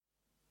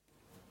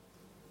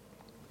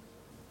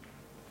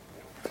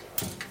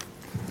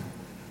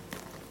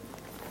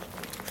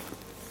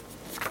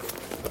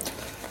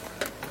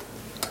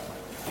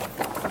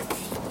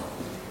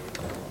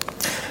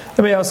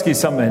Let me ask you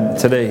something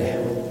today.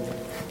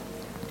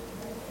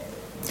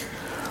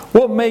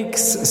 What makes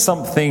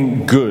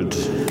something good?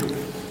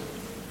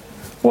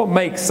 What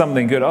makes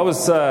something good? I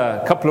was,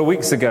 a couple of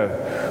weeks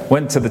ago,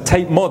 went to the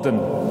Tate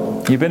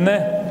Modern. You been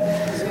there?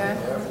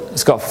 Yeah.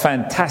 It's got a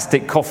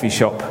fantastic coffee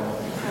shop.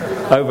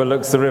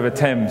 Overlooks the River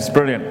Thames.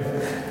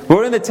 Brilliant.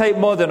 We're in the Tate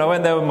Modern. I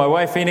went there with my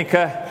wife,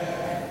 Inika.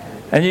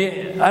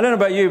 And I don't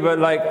know about you, but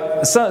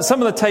like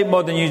some of the Tate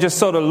Modern, you just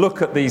sort of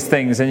look at these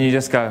things and you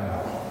just go,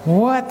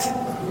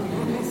 what?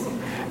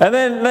 And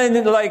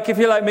then like if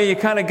you're like me, you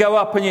kind of go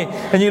up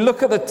and you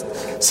look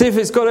at see if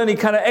it's got any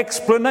kind of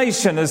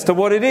explanation as to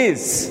what it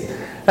is.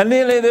 And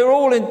nearly they've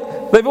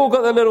all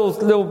got their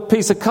little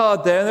piece of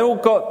card there, and they've all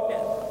got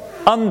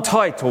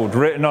untitled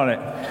written on it.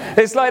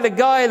 It's like the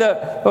guy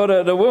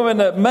or the woman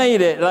that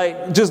made it,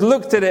 like just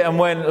looked at it and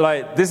went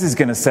like, this is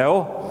going to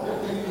sell.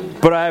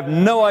 But I have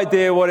no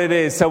idea what it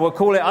is, so we'll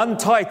call it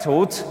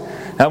Untitled,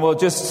 and we'll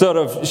just sort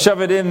of shove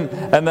it in,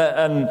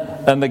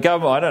 and the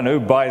government, I don't know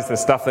who buys the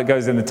stuff that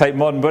goes in the Tate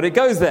Modern, but it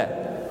goes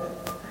there.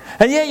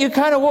 And yet you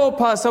kind of walk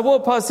past. I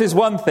walked past this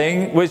one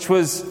thing, which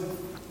was,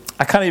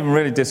 I can't even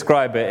really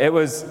describe it. It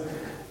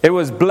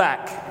was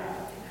black,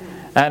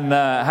 and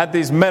had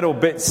these metal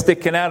bits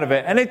sticking out of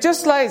it, and it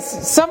just like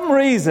some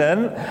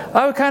reason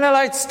I kind of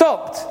like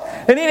stopped.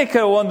 And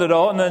Inika wandered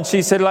on, and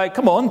she said like,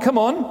 come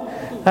on.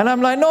 And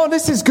I'm like, no,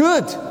 this is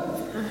good.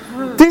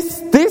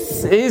 This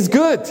is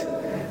good.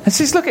 And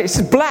she's looking, it's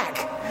black.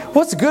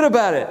 What's good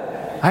about it?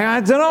 I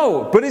don't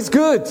know, but it's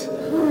good.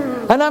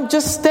 And I'm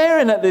just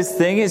staring at this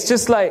thing. It's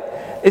just like,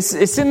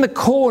 it's in the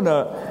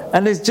corner,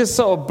 and it's just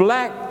sort of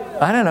black,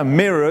 I don't know,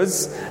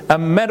 mirrors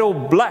and metal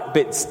black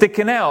bits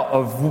sticking out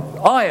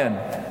of iron.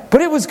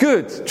 But it was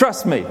good,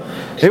 trust me.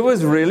 It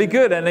was really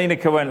good. And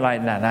Inika went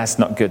like, no, that's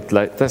not good.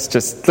 Like, let's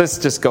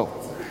just go.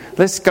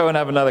 Let's go and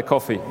have another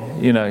coffee.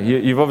 You know,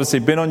 you've obviously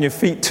been on your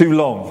feet too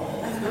long.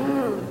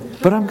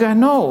 But I'm going,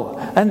 no.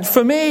 And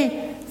for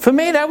me,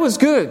 that was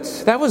good.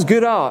 That was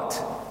good art.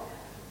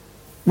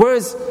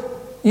 Whereas,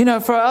 you know,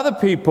 for other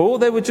people,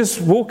 they were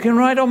just walking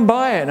right on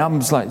by it. And I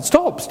was like,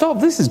 stop,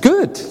 this is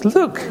good.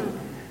 Look.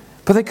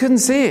 But they couldn't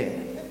see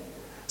it.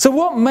 So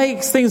what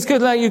makes things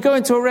good? Like you go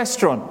into a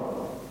restaurant.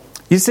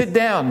 You sit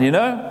down, you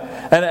know,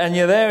 and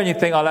you're there and you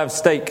think, I'll have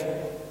steak.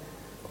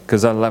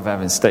 Because I love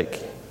having steak.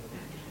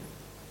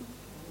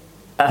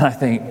 And I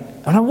think,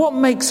 what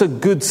makes a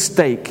good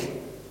steak?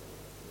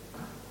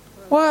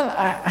 Well,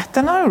 I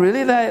don't know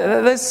really.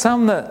 There's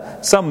some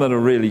that are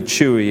really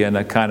chewy and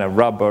are kind of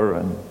rubber,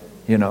 and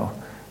you know,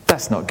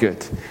 that's not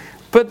good.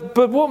 But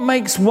what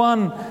makes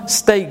one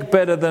steak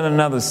better than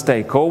another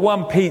steak, or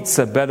one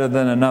pizza better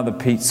than another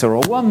pizza,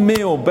 or one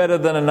meal better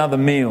than another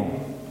meal?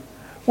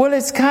 Well,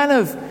 it's kind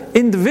of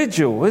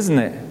individual, isn't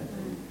it?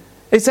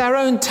 It's our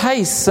own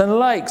tastes and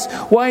likes.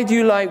 Why do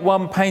you like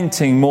one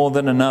painting more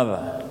than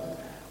another?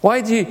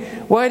 Why do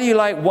you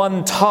like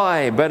one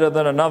tie better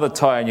than another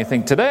tie? And you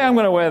think, today I'm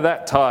going to wear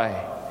that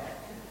tie,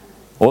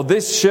 or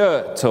this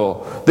shirt,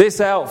 or this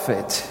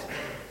outfit.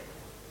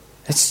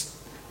 It's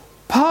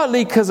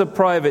partly because of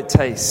private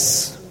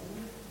tastes.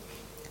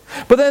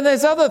 But then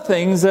there's other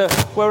things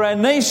where our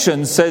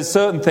nation says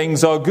certain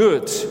things are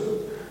good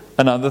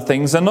and other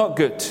things are not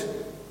good.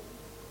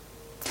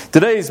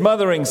 Today's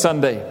Mothering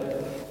Sunday.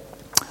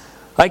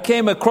 I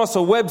came across a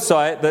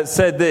website that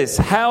said this: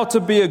 how to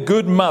be a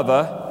good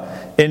mother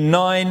in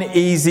 9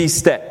 easy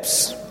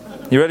steps.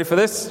 You ready for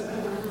this?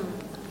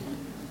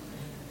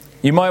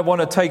 You might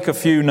want to take a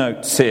few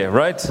notes here,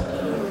 right?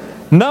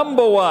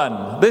 Number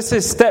 1, this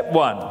is step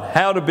 1,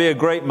 how to be a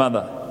great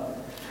mother.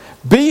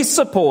 Be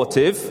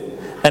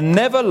supportive and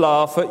never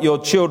laugh at your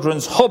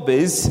children's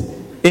hobbies,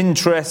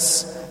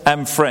 interests,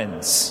 and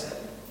friends.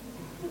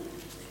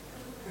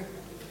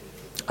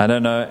 I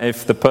don't know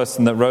if the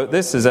person that wrote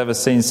this has ever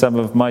seen some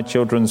of my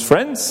children's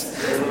friends.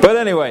 But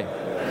anyway,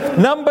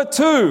 number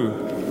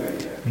 2,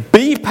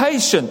 be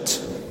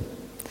patient.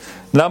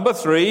 Number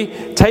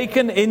 3, take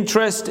an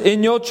interest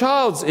in your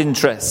child's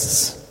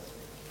interests.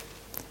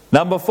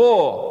 Number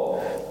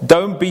 4,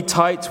 don't be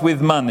tight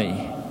with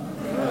money.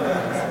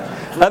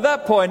 At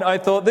that point, I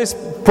thought this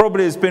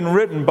probably has been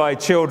written by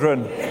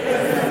children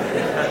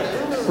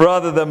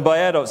rather than by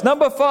adults.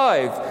 Number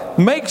 5,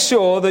 make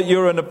sure that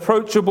you're an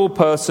approachable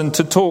person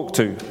to talk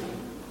to.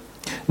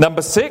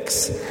 Number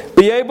 6,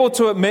 be able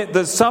to admit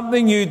that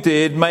something you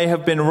did may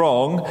have been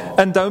wrong,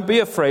 and don't be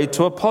afraid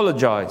to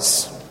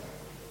apologize.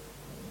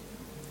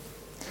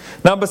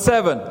 Number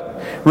 7,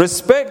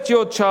 respect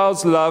your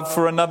child's love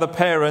for another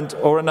parent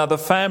or another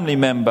family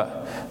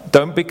member.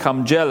 Don't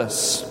become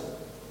jealous.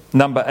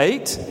 Number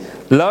 8,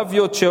 love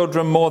your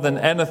children more than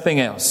anything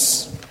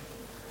else.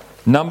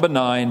 Number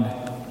 9,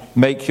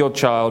 make your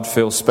child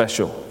feel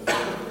special.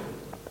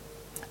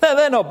 Now,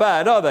 they're not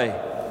bad, are they?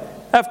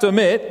 I have to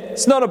admit,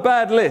 it's not a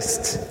bad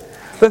list.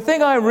 The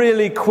thing I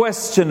really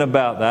question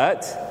about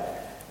that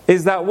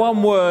is that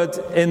one word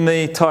in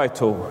the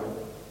title,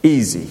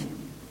 easy.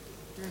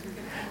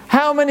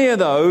 How many of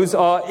those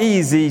are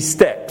easy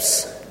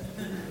steps?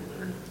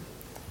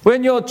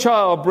 When your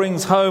child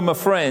brings home a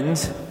friend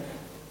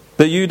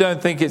that you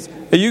don't think it's...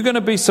 Are you going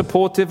to be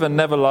supportive and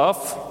never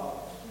laugh?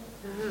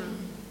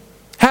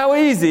 How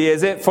easy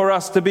is it for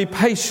us to be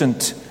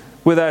patient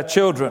with our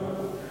children,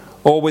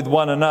 or with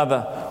one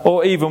another,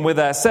 or even with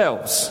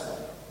ourselves?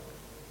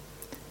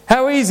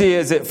 How easy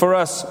is it for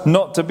us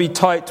not to be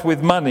tight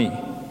with money?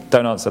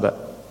 Don't answer that.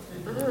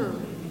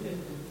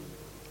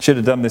 Should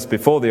have done this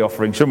before the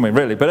offering, shouldn't we,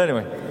 really? But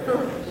anyway.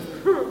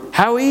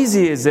 How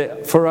easy is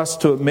it for us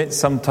to admit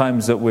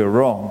sometimes that we're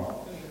wrong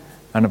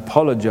and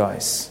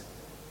apologize,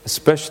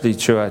 especially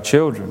to our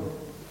children?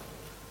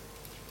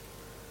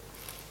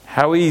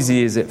 How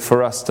easy is it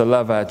for us to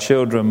love our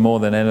children more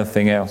than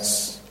anything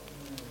else?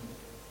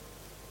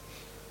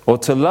 Or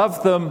to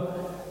love them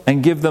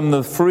and give them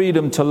the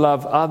freedom to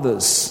love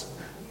others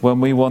when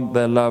we want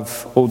their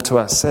love all to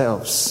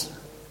ourselves?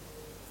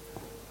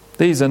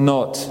 These are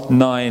not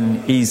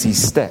 9 easy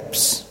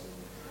steps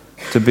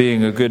to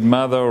being a good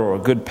mother or a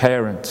good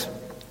parent.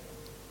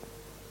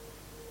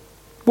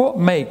 What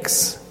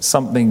makes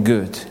something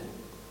good?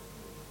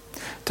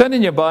 Turn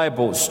in your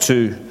Bibles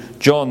to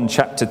John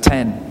chapter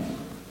 10.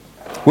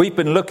 We've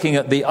been looking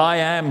at the I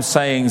am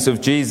sayings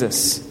of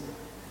Jesus.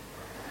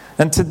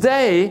 And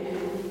today,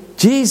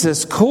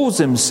 Jesus calls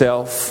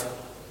himself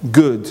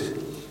good.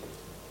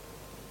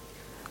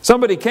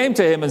 Somebody came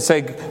to him and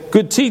said,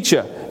 "Good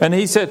teacher." And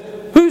he said,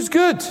 "Who's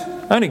good?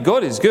 Only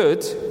God is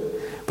good."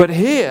 But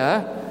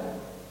here,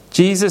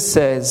 Jesus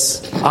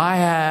says, "I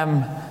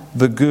am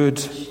the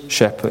good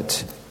shepherd."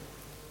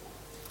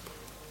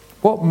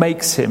 What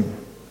makes him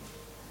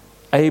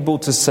able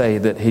to say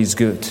that he's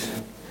good?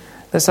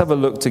 Let's have a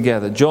look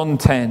together. John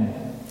 10,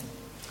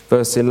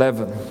 verse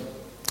 11.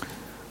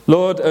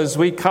 Lord, as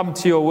we come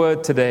to your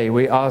word today,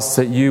 we ask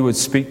that you would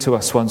speak to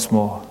us once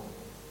more.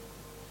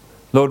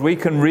 Lord, we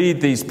can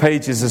read these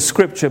pages of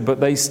Scripture, but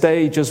they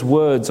stay just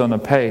words on a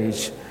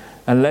page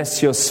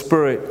unless your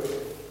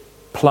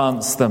Spirit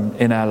plants them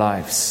in our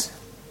lives.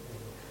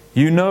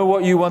 You know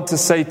what you want to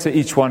say to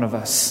each one of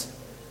us.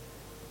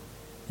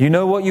 You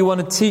know what you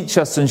want to teach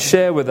us and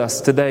share with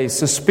us today.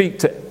 So speak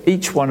to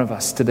each one of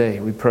us today,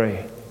 we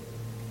pray,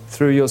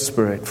 through your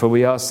Spirit. For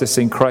we ask this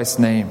in Christ's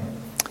name.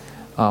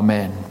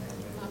 Amen.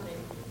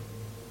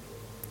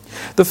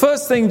 The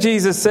first thing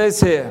Jesus says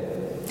here,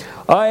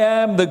 I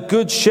am the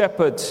good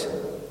shepherd.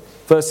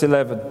 Verse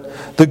 11.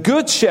 The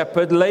good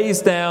shepherd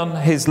lays down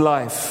his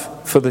life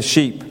for the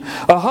sheep.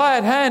 A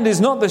hired hand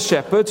is not the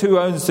shepherd who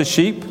owns the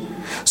sheep.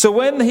 So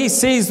when he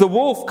sees the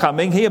wolf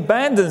coming, he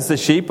abandons the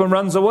sheep and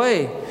runs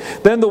away.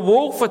 Then the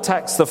wolf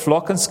attacks the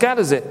flock and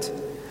scatters it.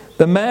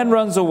 The man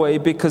runs away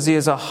because he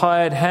is a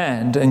hired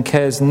hand and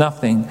cares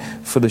nothing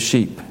for the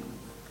sheep.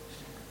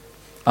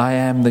 I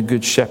am the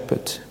good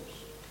shepherd.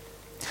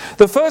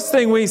 The first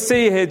thing we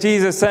see here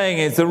Jesus saying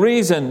is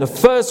the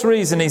first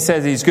reason he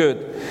says he's good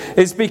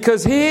is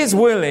because he is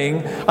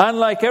willing,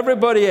 unlike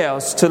everybody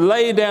else, to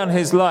lay down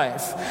his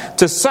life,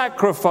 to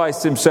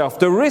sacrifice himself,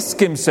 to risk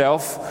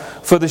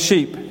himself for the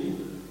sheep.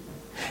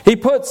 He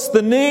puts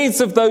the needs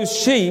of those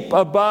sheep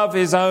above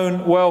his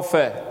own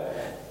welfare,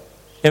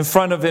 in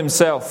front of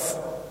himself.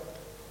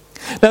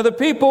 Now, the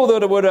people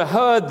that would have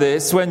heard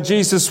this when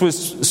Jesus was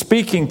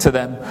speaking to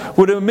them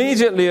would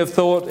immediately have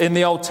thought in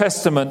the Old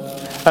Testament,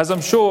 as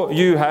I'm sure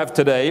you have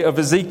today, of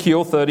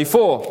Ezekiel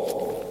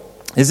 34.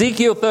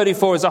 Ezekiel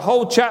 34 is a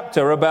whole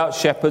chapter about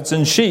shepherds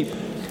and sheep.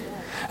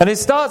 And it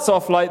starts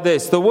off like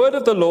this. The word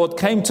of the Lord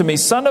came to me,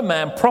 Son of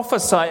man,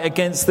 prophesy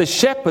against the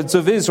shepherds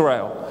of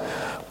Israel.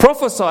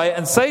 Prophesy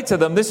and say to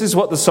them, this is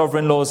what the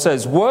sovereign Lord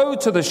says. Woe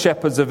to the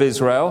shepherds of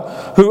Israel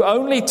who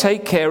only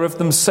take care of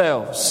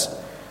themselves.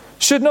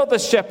 Should not the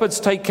shepherds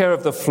take care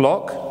of the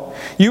flock?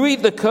 You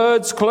eat the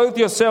curds, clothe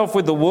yourself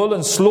with the wool,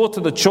 and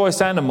slaughter the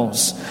choice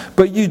animals,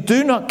 but you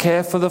do not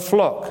care for the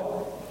flock.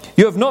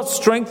 You have not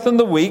strengthened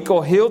the weak,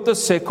 or healed the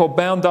sick, or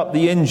bound up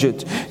the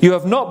injured. You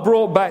have not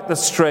brought back the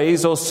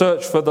strays, or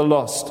searched for the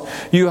lost.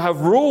 You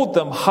have ruled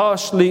them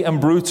harshly and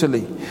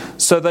brutally.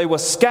 So they were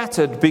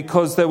scattered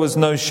because there was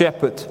no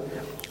shepherd.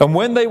 And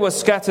when they were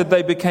scattered,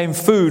 they became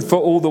food for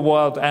all the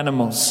wild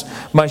animals.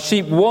 My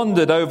sheep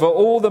wandered over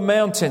all the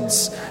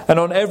mountains and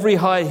on every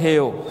high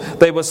hill.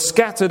 They were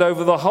scattered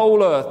over the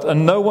whole earth,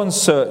 and no one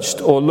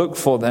searched or looked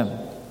for them.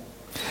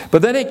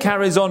 But then it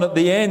carries on at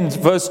the end,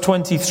 verse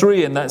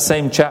 23 in that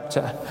same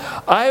chapter.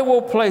 I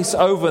will place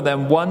over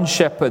them one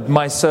shepherd,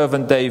 my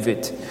servant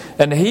David,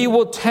 and he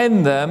will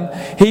tend them.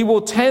 He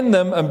will tend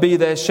them and be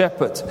their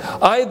shepherd.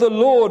 I, the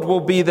Lord,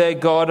 will be their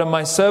God, and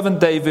my servant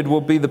David will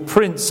be the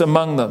prince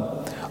among them.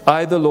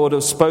 I, the Lord,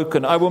 have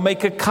spoken. I will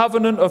make a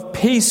covenant of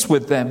peace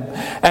with them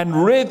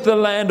and rid the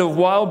land of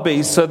wild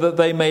beasts so that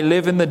they may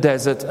live in the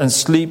desert and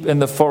sleep in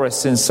the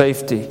forests in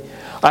safety.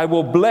 I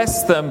will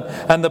bless them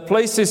and the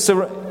places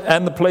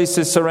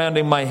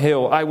surrounding my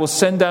hill. I will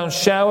send down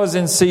showers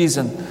in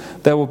season.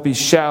 There will be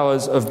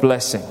showers of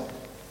blessing.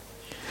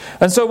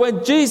 And so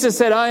when Jesus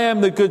said, I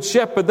am the good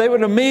shepherd, they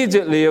would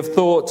immediately have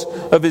thought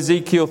of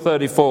Ezekiel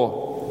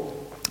 34.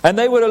 And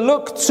they would have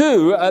looked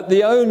too at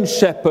the own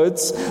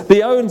shepherds,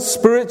 the own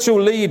spiritual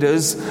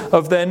leaders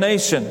of their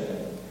nation.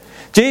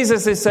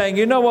 Jesus is saying,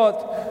 you know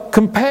what?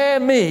 Compare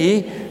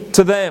me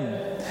to them.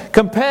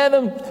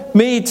 Compare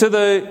me to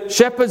the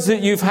shepherds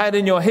that you've had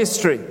in your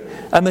history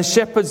and the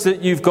shepherds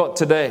that you've got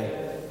today.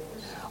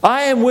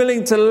 I am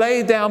willing to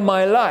lay down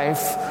my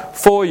life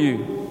for you.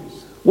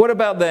 What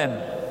about them?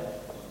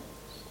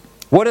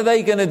 What are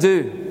they going to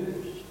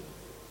do?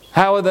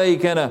 How are they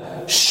going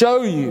to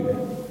show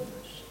you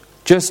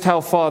just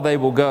how far they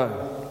will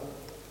go?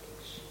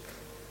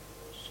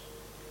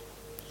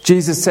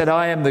 Jesus said,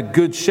 I am the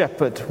good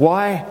shepherd.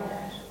 Why?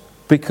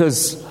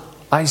 Because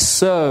I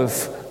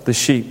serve the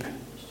sheep.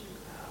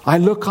 I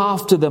look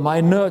after them,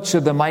 I nurture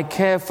them, I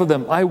care for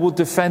them, I will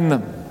defend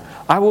them.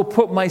 I will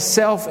put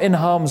myself in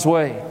harm's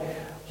way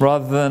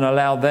rather than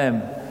allow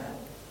them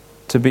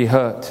to be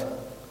hurt.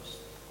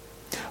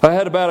 I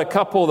heard about a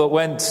couple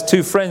that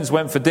two friends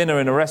went for dinner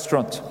in a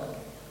restaurant.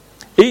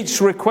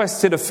 Each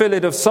requested a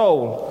fillet of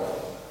sole.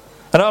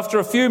 And after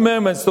a few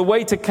moments, the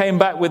waiter came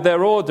back with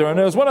their order. And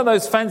it was one of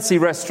those fancy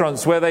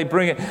restaurants where they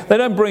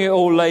don't bring it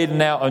all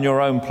laden out on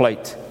your own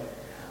plate.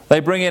 They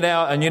bring it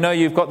out and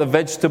you've got the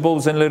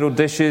vegetables in little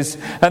dishes.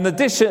 And the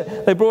dish,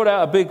 they brought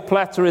out a big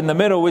platter in the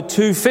middle with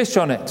 2 fish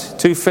on it,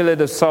 2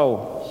 fillets of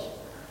sole.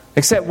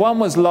 Except one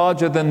was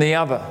larger than the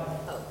other.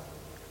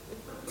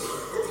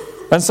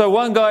 And so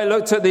one guy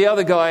looked at the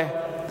other guy.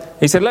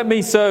 He said, let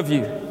me serve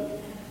you.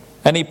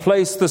 And he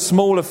placed the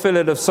smaller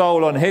fillet of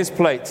sole on his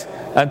plate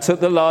and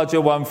took the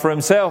larger one for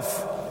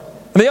himself.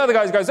 And the other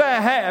guy goes,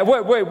 hey,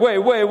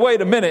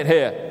 wait a minute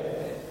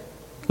here.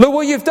 Look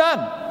what you've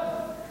done.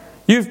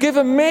 You've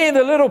given me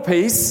the little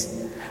piece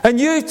and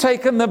you've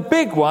taken the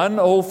big one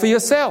all for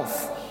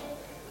yourself.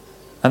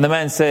 And the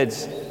man said,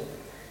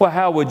 well,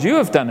 how would you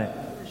have done it?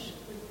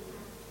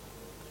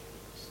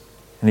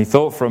 And he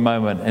thought for a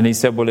moment and he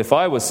said, well, if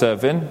I was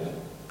serving,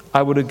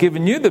 I would have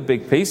given you the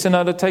big piece and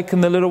I'd have taken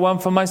the little one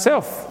for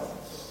myself.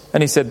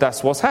 And he said,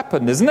 that's what's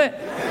happened, isn't it?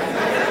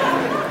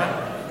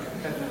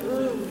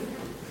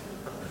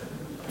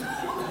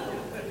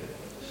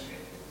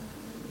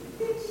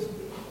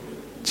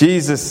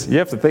 Jesus, you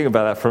have to think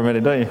about that for a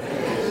minute, don't you?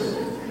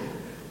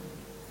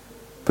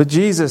 But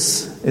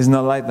Jesus is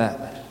not like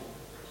that.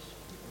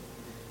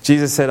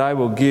 Jesus said, I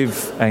will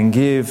give and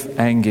give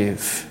and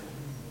give.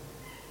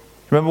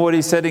 Remember what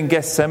he said in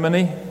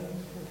Gethsemane?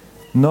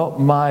 Not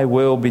my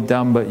will be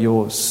done, but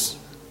yours.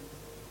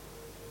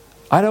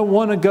 I don't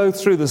want to go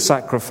through the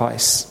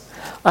sacrifice.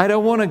 I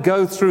don't want to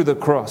go through the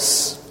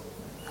cross.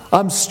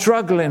 I'm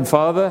struggling,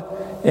 Father,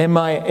 in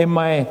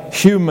my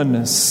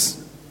humanness.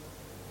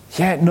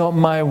 Yet not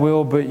my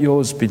will, but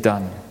yours be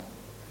done.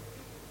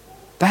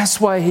 That's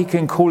why he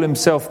can call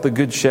himself the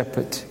Good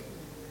Shepherd.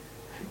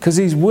 Because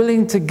he's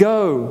willing to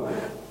go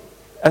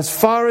as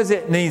far as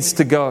it needs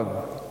to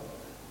go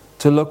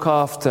to look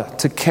after,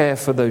 to care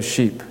for those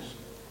sheep.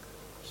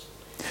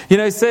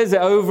 It says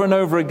it over and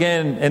over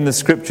again in the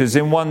scriptures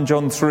in 1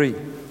 John 3.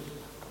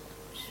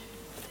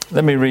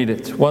 Let me read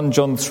it. 1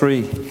 John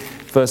 3,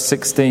 verse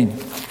 16.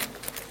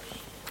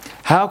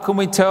 How can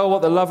we tell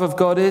what the love of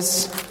God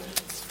is?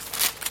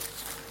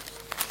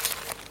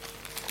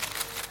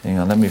 Hang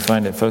on, let me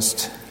find it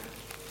first.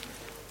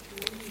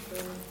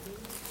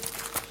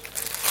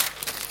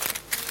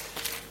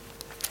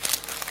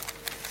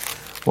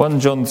 (1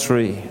 John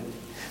 3).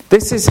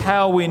 This is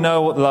how we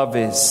know what love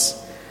is.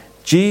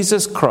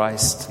 Jesus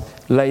Christ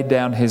laid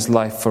down his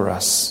life for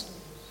us.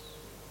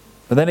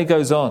 But then it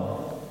goes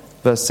on,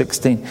 verse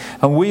 16.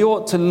 And we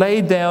ought to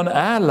lay down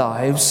our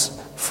lives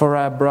for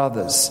our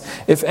brothers.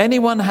 If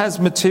anyone has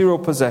material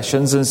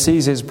possessions and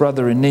sees his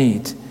brother in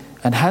need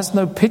and has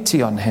no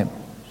pity on him,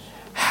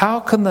 how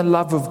can the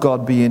love of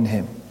God be in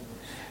him?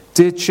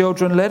 Dear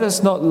children, let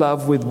us not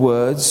love with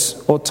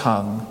words or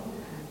tongue,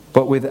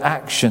 but with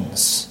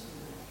actions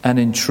and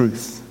in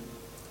truth.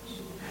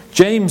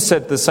 James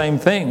said the same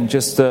thing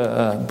just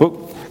a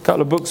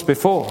couple of books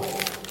before.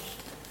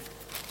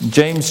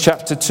 James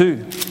chapter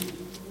 2.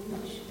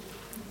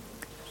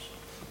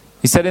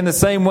 He said in the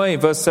same way,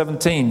 verse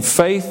 17,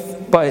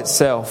 faith by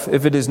itself,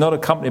 if it is not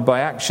accompanied by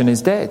action,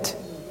 is dead.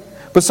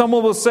 But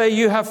someone will say,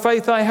 you have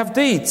faith, I have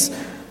deeds.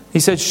 He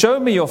said, show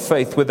me your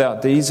faith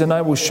without deeds, and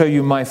I will show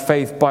you my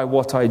faith by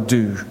what I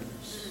do.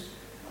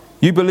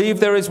 You believe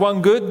there is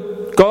one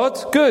good God?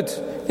 Good.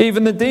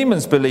 Even the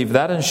demons believe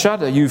that and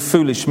shudder, you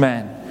foolish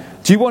man.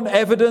 Do you want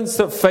evidence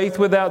that faith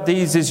without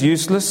deeds is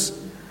useless?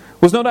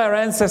 Was not our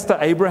ancestor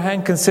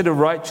Abraham considered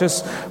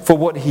righteous for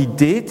what he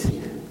did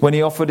when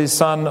he offered his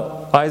son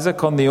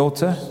Isaac on the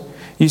altar?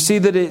 You see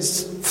that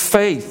his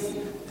faith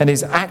and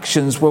his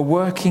actions were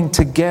working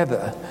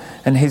together,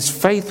 and his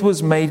faith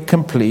was made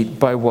complete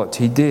by what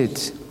he did.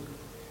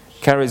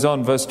 Carries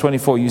on, verse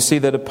 24. You see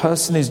that a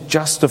person is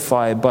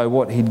justified by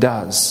what he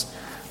does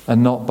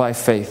and not by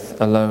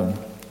faith alone.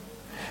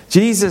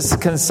 Jesus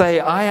can say,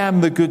 I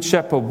am the good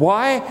shepherd.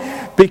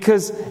 Why?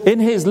 Because in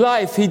his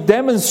life he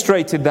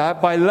demonstrated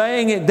that by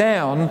laying it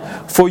down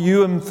for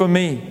you and for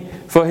me,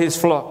 for his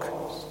flock.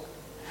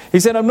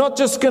 He said, I'm not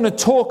just going to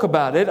talk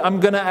about it,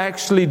 I'm going to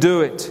actually do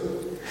it.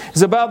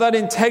 It's about that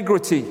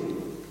integrity.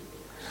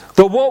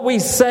 That what we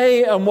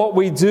say and what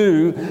we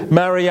do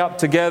marry up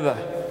together.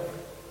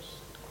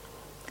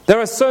 There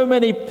are so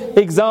many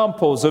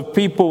examples of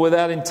people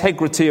without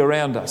integrity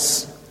around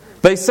us.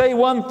 They say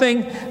one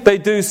thing, they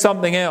do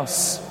something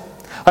else.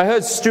 I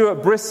heard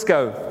Stuart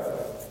Briscoe.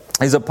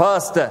 He's a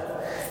pastor.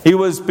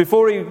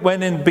 Before he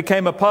went and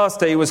became a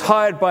pastor, he was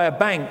hired by a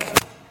bank.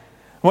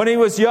 When he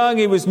was young,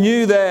 he was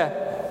new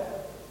there.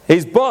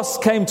 His boss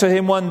came to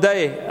him one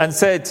day and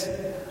said,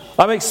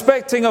 "I'm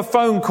expecting a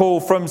phone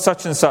call from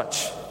such and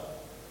such.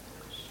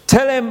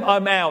 Tell him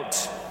I'm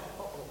out."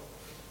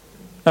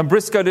 And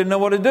Briscoe didn't know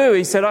what to do.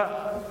 He said,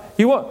 Are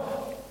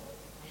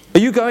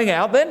you going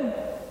out then?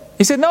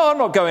 He said, "No, I'm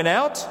not going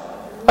out.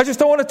 I just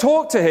don't want to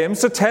talk to him,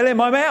 so tell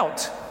him I'm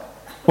out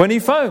when he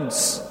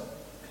phones."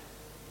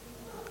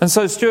 And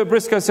so Stuart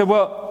Briscoe said,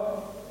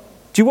 "Well,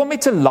 do you want me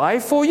to lie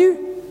for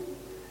you?"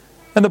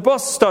 And the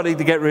boss started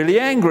to get really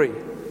angry.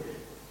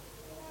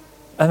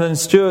 And then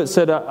Stuart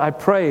said, I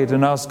prayed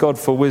and asked God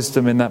for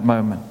wisdom in that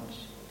moment.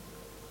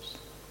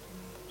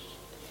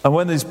 And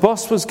when his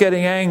boss was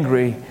getting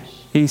angry,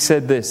 he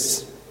said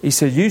this. He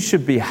said, "You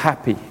should be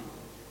happy,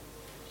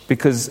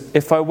 because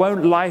if I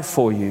won't lie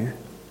for you,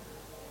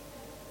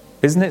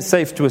 isn't it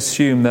safe to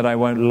assume that I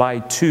won't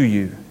lie to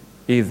you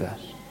either?"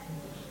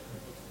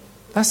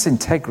 That's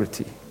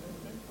integrity.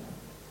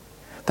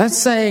 That's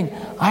saying,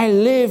 I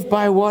live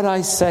by what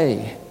I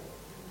say.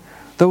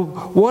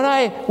 What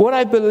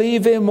I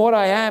believe in, what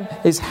I am,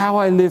 is how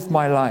I live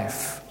my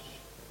life.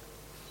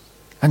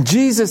 And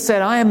Jesus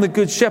said, I am the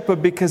good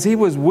shepherd, because he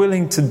was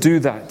willing to do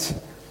that.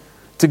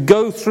 To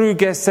go through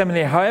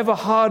Gethsemane, however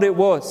hard it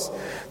was,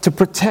 to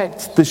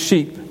protect the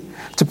sheep,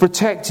 to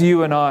protect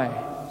you and I.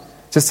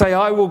 To say,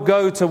 I will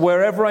go to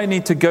wherever I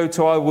need to go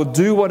to, I will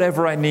do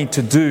whatever I need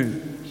to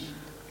do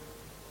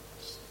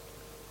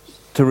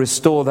to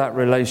restore that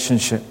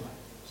relationship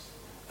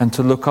and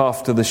to look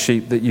after the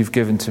sheep that you've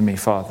given to me,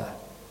 Father.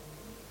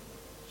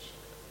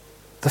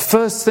 The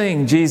first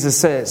thing Jesus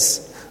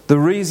says, the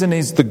reason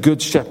he's the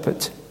good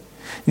shepherd,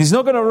 he's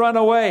not going to run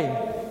away.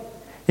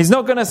 He's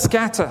not going to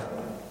scatter.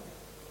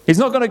 He's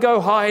not going to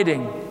go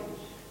hiding,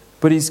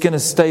 but he's going to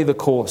stay the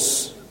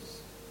course.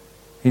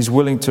 He's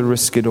willing to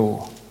risk it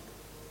all,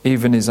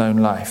 even his own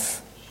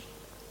life.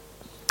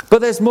 But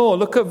there's more.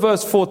 Look at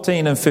verse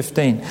 14 and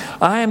 15.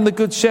 I am the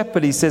good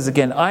shepherd, he says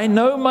again. I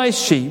know my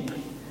sheep,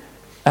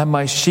 and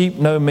my sheep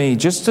know me,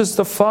 just as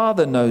the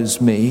Father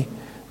knows me,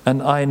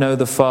 and I know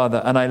the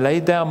Father, and I lay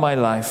down my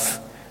life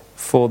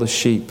for the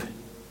sheep.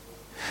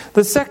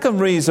 The second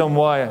reason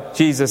why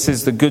Jesus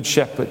is the good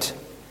shepherd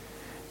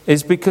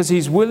is because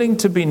he's willing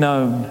to be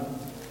known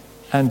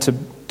and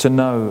to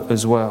know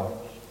as well.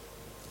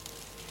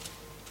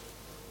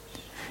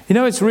 You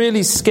know, it's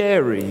really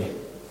scary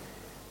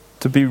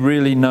to be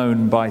really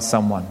known by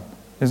someone,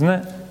 isn't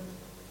it?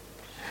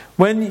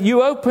 When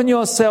you open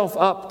yourself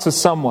up to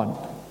someone,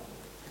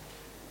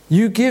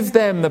 you give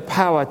them the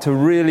power to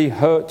really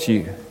hurt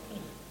you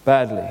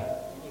badly,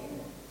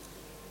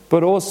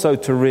 but also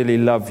to really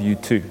love you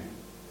too.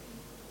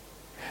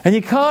 And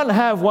you can't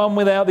have one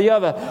without the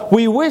other.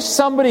 We wish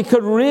somebody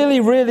could really,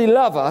 really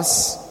love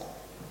us,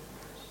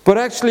 but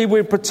actually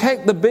we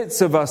protect the bits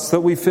of us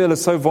that we feel are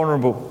so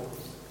vulnerable,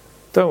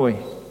 don't we?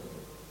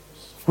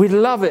 We'd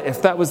love it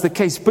if that was the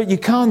case, but you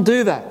can't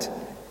do that.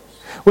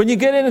 When you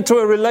get into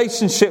a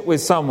relationship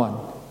with someone,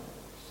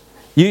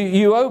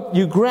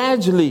 you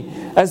gradually,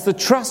 as the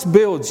trust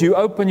builds, you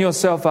open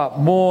yourself up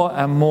more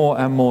and more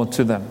and more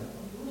to them.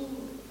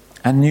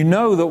 And you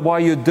know that while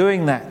you're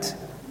doing that,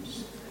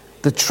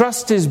 the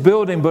trust is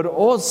building, but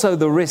also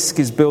the risk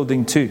is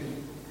building too.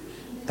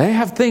 They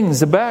have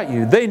things about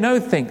you. They know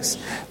things.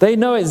 They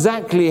know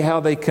exactly how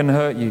they can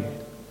hurt you.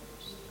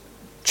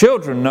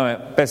 Children know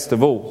it best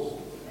of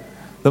all.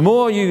 The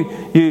more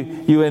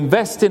you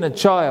invest in a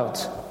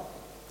child,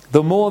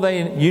 the more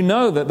you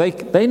know that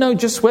they know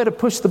just where to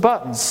push the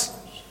buttons.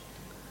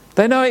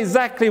 They know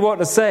exactly what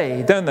to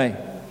say, don't they?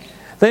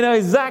 They know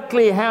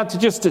exactly how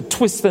to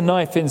twist the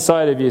knife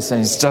inside of you,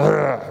 saying,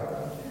 "Stir,"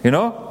 you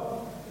know?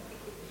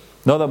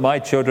 Not that my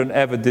children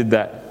ever did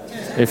that,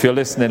 if you're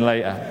listening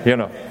later, you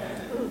know.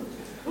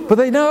 But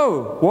they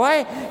know.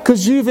 Why?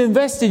 Because you've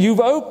invested,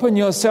 you've opened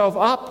yourself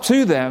up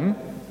to them,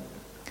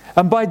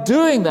 and by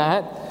doing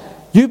that,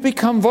 you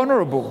become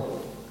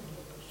vulnerable.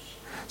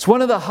 It's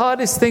one of the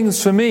hardest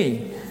things for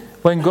me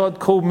when God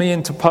called me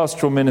into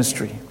pastoral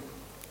ministry.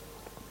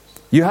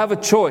 You have a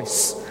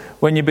choice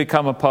when you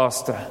become a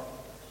pastor.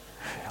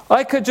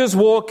 I could just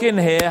walk in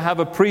here, have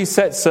a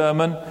preset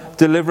sermon,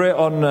 deliver it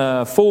on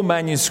a full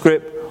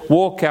manuscript,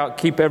 walk out,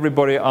 keep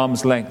everybody at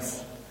arm's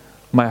length.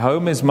 My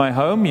home is my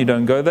home. You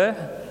don't go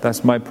there.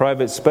 That's my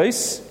private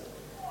space.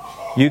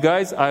 You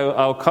guys,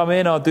 I'll come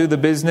in, I'll do the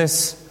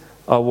business,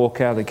 I'll walk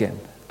out again.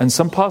 And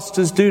some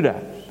pastors do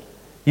that.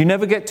 You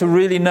never get to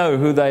really know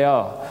who they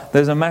are.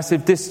 There's a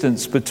massive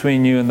distance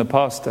between you and the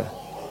pastor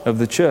of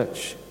the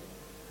church.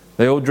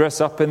 They all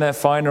dress up in their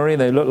finery.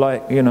 They look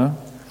like,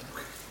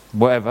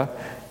 whatever.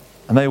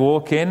 And they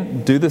walk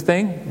in, do the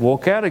thing,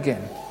 walk out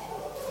again.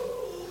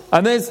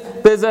 And there's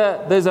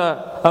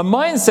a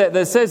mindset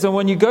that says that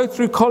when you go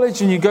through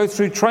college and you go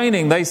through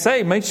training, they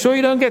say, make sure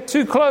you don't get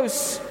too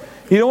close.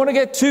 You don't want to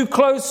get too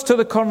close to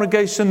the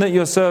congregation that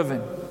you're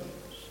serving.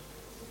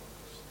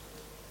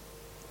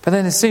 But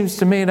then it seems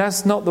to me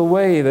that's not the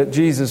way that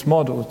Jesus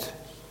modeled.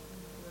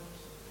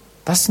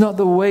 That's not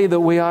the way that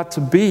we are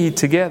to be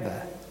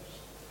together.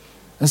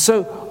 And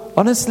so,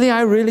 honestly,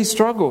 I really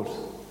struggled.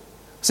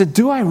 I said,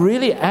 do I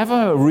really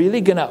ever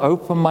going to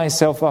open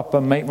myself up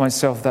and make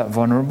myself that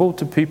vulnerable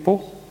to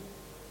people?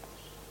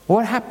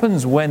 What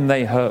happens when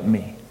they hurt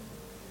me?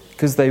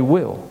 Because they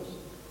will.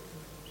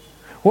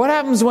 What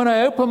happens when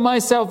I open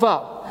myself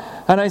up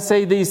and I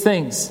say these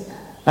things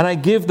and I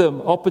give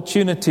them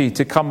opportunity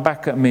to come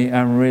back at me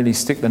and really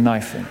stick the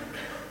knife in?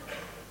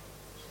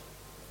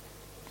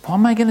 What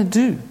am I going to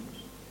do?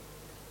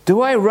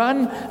 Do I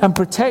run and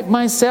protect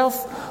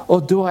myself,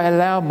 or do I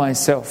allow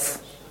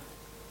myself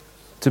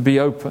to be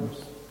open?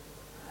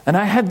 And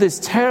I had this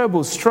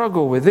terrible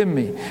struggle within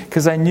me,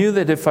 because I knew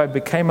that if I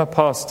became a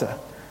pastor,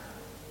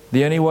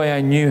 the only way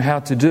I knew how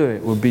to do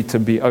it would be to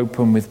be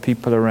open with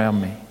people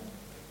around me.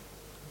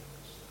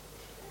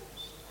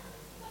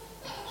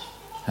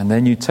 And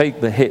then you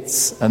take the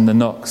hits and the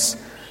knocks,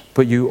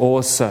 but you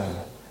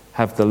also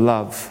have the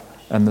love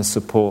and the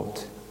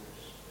support.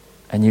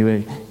 And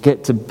you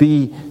get to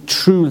be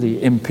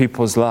truly in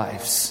people's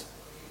lives,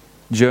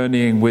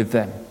 journeying with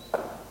them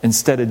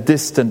instead of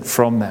distant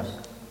from them.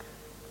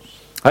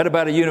 I heard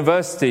about a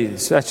university,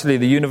 it's actually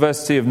the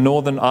University of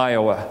Northern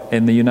Iowa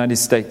in the United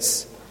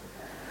States.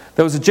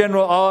 There was a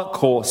general art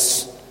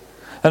course.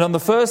 And on the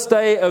first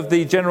day of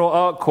the general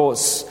art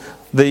course,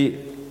 the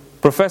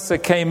professor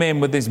came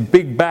in with this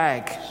big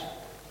bag.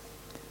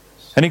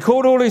 And he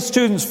called all his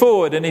students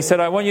forward and he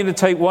said, I want you to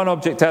take one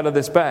object out of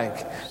this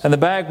bag. And the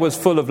bag was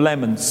full of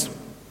lemons.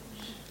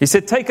 He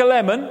said, take a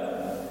lemon,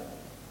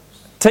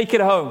 take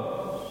it home.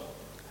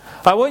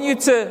 I want you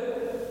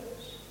to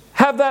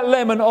have that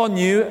lemon on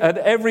you at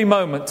every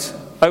moment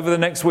over the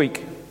next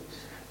week.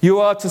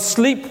 You are to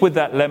sleep with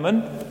that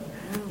lemon.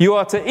 You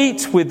are to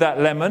eat with that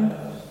lemon.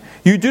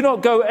 You do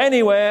not go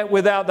anywhere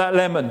without that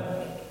lemon.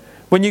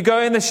 When you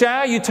go in the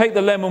shower, you take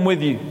the lemon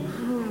with you.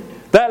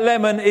 That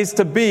lemon is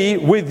to be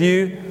with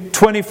you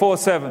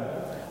 24/7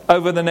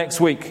 over the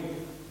next week.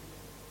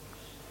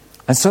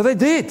 And so they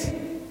did.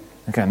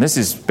 Okay, and this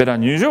is a bit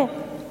unusual.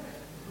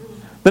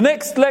 The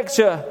next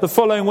lecture the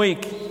following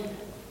week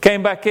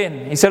came back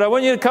in. He said, I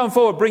want you to come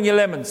forward, bring your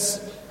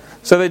lemons.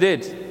 So they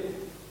did.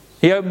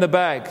 He opened the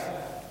bag.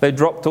 They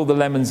dropped all the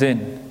lemons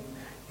in.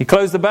 He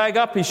closed the bag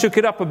up, he shook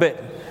it up a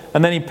bit,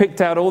 and then he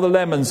picked out all the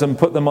lemons and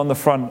put them on the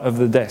front of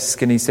the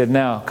desk. And he said,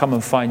 now come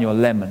and find your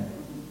lemon.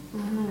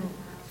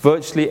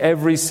 Virtually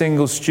every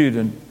single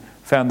student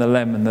found the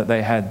lemon that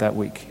they had that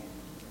week.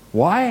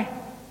 Why?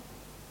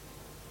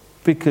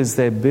 Because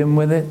they'd been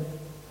with it,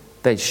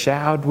 they'd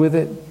showered with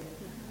it,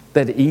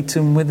 they'd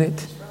eaten with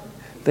it,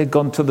 they'd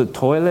gone to the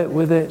toilet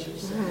with it,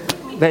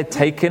 they'd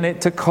taken it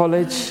to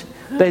college,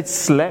 they'd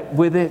slept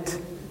with it.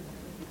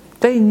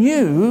 They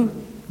knew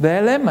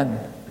their lemon.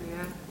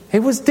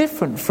 It was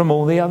different from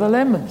all the other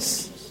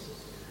lemons.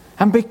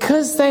 And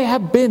because they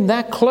had been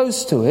that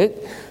close to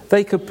it,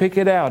 they could pick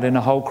it out in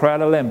a whole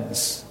crowd of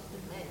lemons.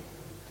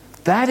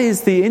 That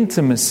is the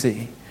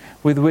intimacy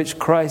with which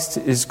Christ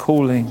is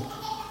calling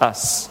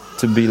us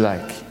to be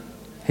like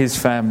his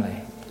family.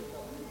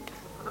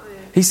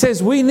 He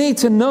says we need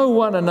to know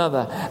one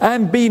another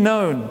and be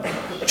known,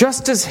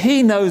 just as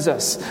he knows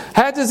us.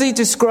 How does he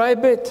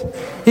describe it?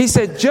 He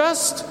said,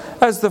 just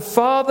as the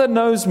Father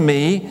knows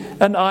me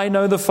and I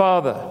know the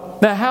Father.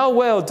 Now, how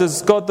well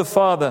does God the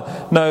Father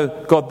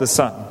know God the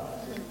Son?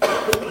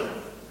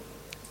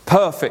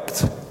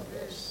 Perfect.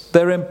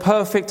 They're in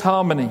perfect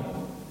harmony.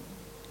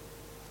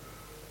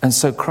 And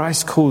so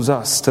Christ calls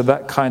us to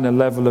that kind of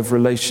level of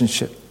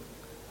relationship.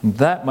 And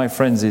that, my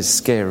friends, is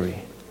scary.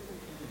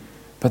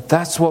 But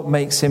that's what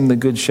makes him the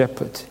Good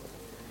Shepherd.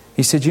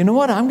 He said, you know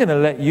what? I'm going to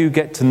let you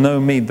get to know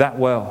me that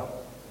well.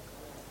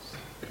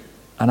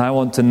 And I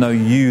want to know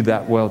you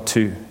that well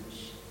too.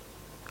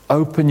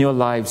 Open your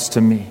lives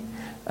to me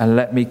and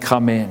let me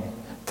come in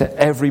to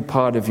every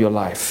part of your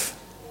life.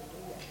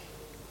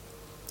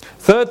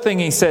 Third thing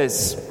he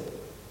says,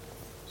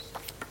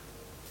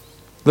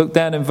 look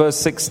down in verse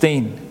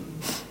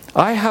 16.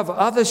 I have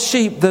other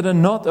sheep that are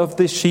not of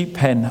this sheep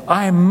pen.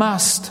 I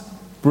must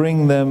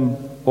bring them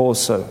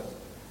also.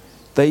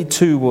 They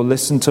too will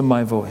listen to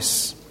my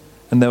voice,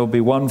 and there will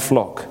be one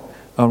flock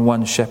and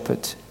one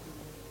shepherd.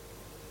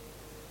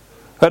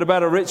 Heard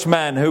about a rich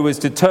man who was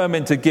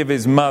determined to give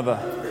his mother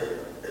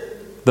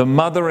the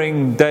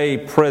Mothering Day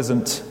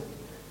present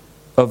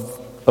of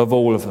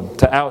all of them,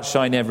 to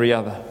outshine every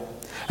other.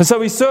 And so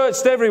he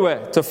searched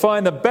everywhere to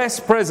find the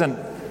best present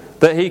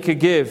that he could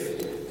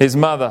give his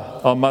mother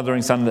on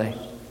Mothering Sunday.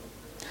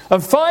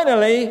 And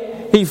finally,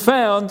 he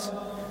found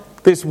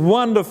this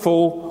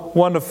wonderful,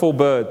 wonderful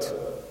bird.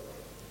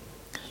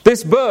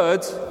 This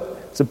bird,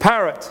 it's a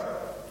parrot,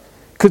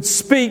 could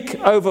speak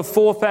over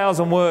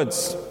 4,000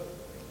 words.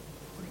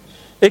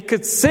 It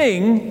could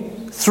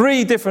sing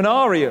 3 different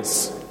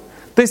arias.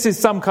 This is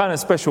some kind of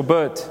special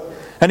bird.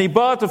 And he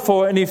bartered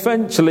for it, and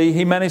eventually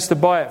he managed to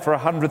buy it for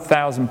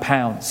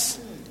 £100,000.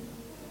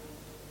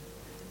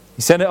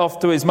 He sent it off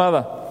to his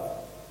mother.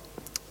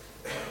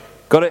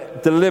 Got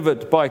it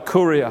delivered by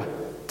courier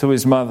to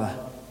his mother.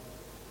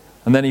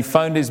 And then he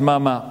phoned his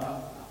mum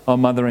up on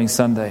Mothering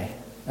Sunday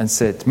and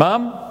said,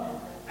 "Mum,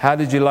 how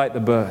did you like the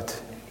bird?"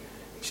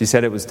 She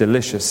said it was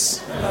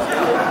delicious.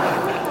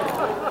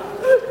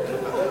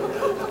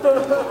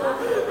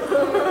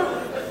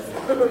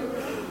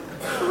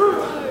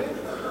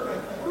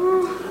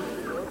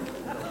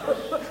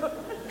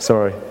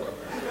 Sorry.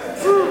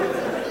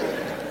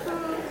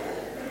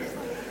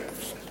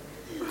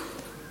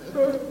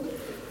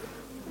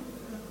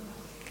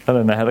 I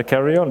don't know how to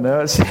carry on now.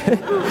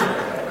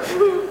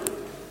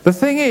 The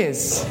thing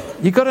is,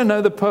 you've got to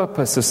know the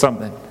purpose of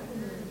something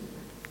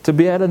to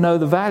be able to know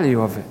the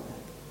value of it.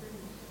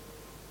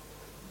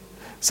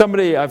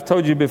 Somebody, I've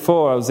told you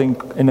before, I was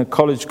in a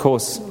college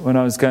course when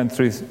I was going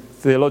through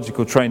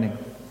theological training.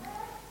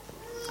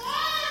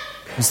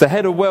 He was the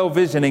head of Well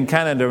Vision in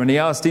Canada, and he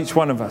asked each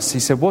one of us, he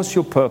said, "What's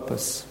your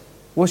purpose?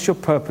 What's your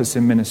purpose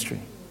in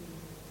ministry?"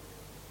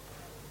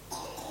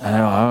 And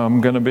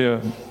I'm going to be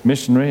a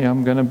missionary,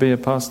 I'm going to be a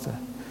pastor.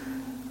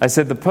 I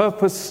said,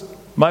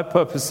 my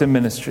purpose in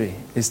ministry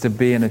is to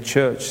be in a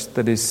church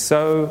that is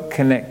so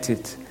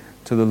connected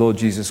to the Lord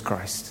Jesus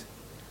Christ.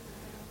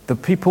 The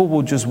people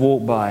will just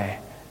walk by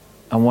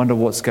and wonder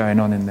what's going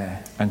on in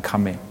there and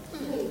come in.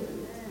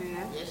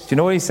 Do you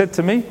know what he said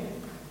to me?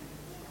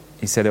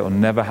 He said, "It will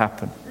never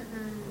happen."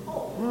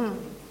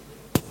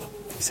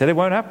 He said, "It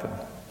won't happen."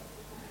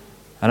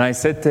 And I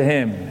said to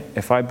him,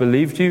 "If I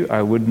believed you,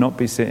 I would not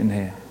be sitting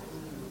here."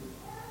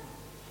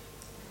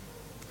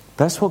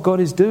 That's what God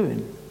is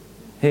doing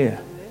here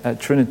at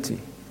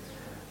Trinity.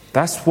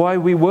 That's why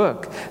we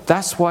work.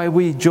 That's why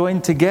we join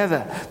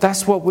together.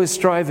 That's what we're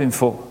striving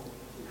for.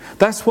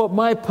 That's what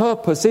my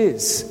purpose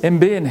is in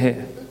being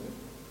here.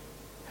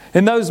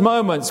 In those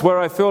moments where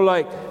I feel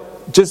like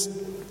just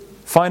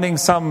finding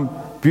some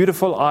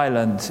beautiful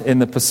island in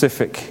the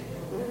Pacific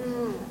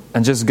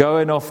and just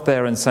going off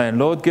there and saying,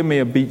 "Lord, give me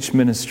a beach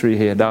ministry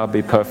here. That'll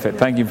be perfect.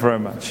 Thank you very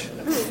much."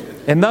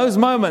 In those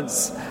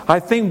moments, I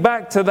think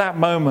back to that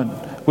moment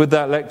with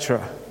that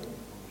lecturer.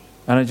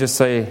 And I just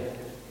say,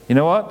 you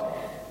know what?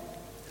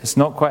 It's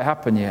not quite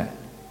happened yet.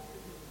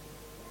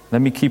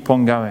 Let me keep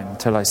on going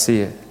until I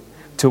see it,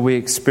 till we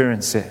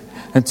experience it,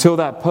 until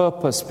that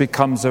purpose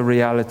becomes a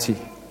reality.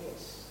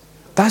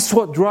 That's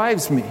what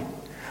drives me.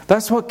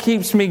 That's what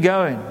keeps me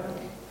going.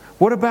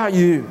 What about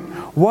you?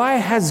 Why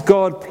has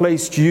God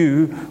placed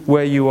you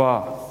where you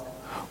are?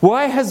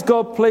 Why has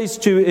God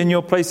placed you in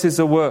your places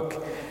of work,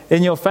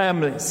 in your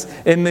families,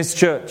 in this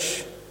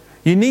church?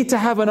 You need to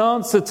have an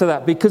answer to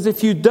that, because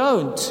if you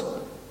don't,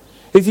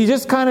 if you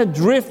just kind of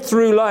drift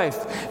through life,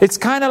 it's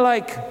kind of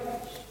like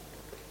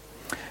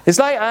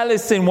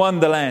Alice in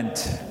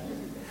Wonderland.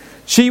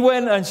 She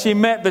went and she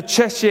met the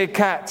Cheshire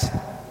Cat.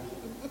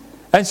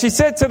 And she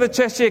said to the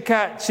Cheshire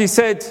Cat, she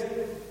said,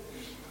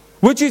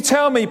 "Would you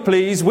tell me,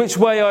 please, which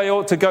way I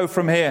ought to go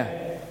from here?"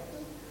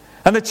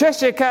 And the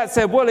Cheshire Cat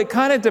said, "Well, it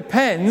kind of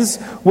depends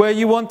where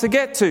you want to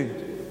get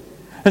to."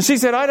 And she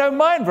said, "I don't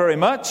mind very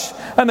much."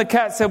 And the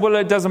cat said, "Well,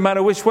 it doesn't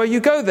matter which way you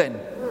go then."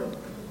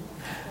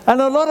 And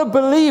a lot of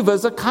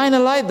believers are kind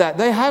of like that.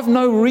 They have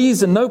no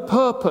reason, no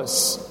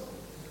purpose.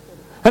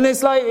 And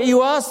it's like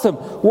you ask them,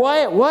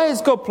 why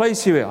has God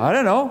placed you here? I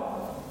don't know.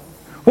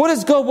 What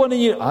does God want in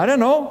you? I don't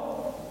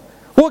know.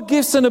 What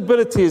gifts and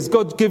abilities has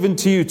God given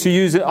to you to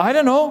use it? I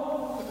don't know.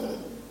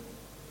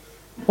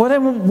 What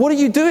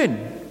are you doing?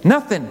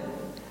 Nothing.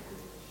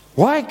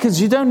 Why?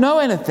 Because you don't know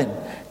anything.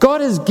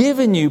 God has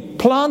given you,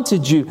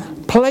 planted you,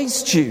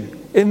 placed you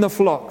in the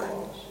flock.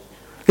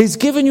 He's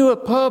given you a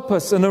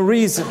purpose and a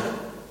reason.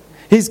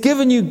 He's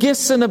given you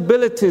gifts and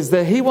abilities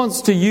that He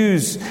wants to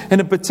use in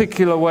a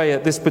particular way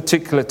at this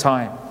particular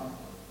time.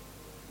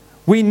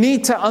 We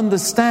need to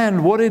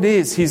understand what it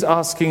is He's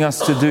asking us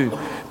to do.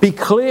 Be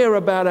clear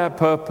about our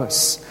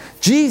purpose.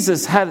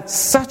 Jesus had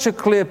such a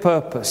clear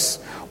purpose.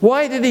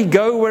 Why did He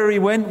go where He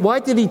went? Why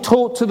did He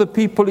talk to the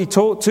people He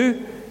talked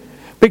to?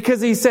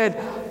 Because He said,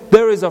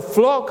 there is a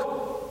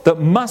flock that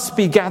must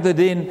be gathered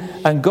in,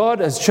 and God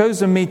has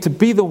chosen me to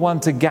be the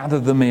one to gather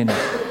them in.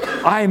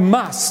 I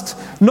must.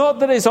 Not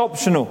that it's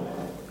optional.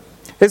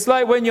 It's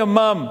like when your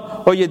mum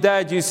or your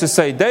dad used to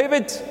say,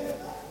 "David,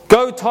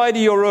 go tidy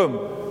your room."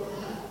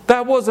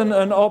 That wasn't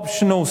an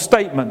optional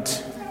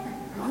statement.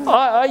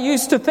 I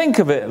used to think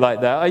of it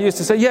like that. I used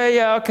to say,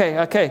 yeah,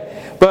 okay.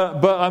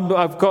 But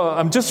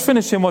I'm just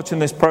finishing watching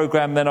this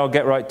program, then I'll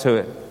get right to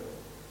it.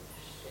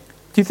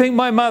 Do you think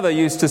my mother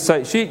used to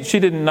say, she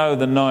didn't know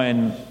the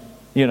 9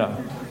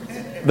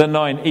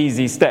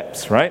 easy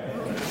steps, right?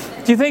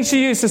 Do you think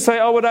she used to say,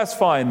 "Oh, well, that's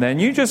fine then.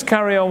 You just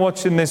carry on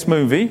watching this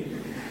movie.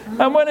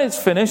 And when it's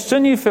finished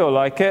and you feel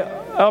like it,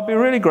 I'll be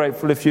really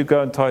grateful if you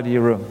go and tidy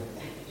your room"?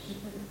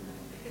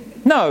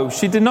 No,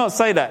 she did not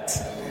say that.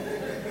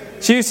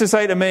 She used to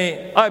say to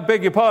me, "I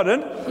beg your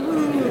pardon?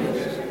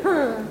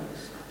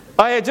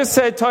 I had just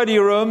said tidy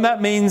your room.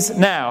 That means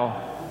now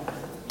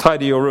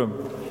tidy your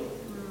room."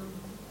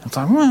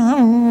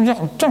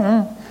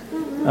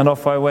 And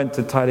off I went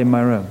to tidy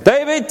my room.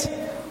 "David,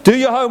 do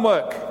your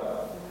homework."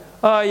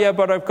 Oh, yeah,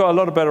 but I've got a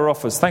lot of better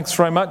offers. Thanks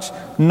very much.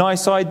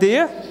 Nice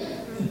idea,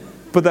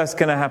 but that's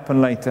going to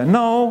happen later.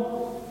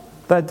 No,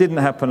 that didn't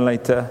happen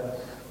later.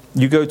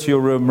 You go to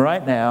your room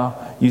right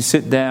now, you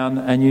sit down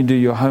and you do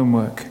your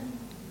homework.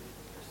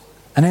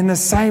 And in the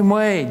same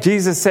way,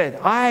 Jesus said,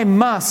 I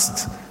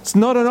must. It's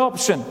not an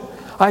option.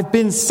 I've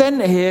been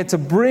sent here to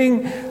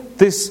bring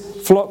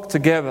this flock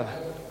together,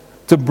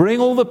 to bring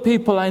all the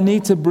people I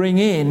need to bring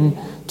in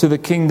to the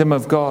kingdom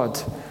of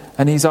God.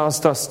 And he's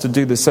asked us to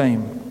do the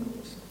same.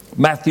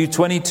 Matthew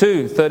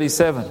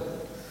 22:37.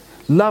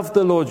 Love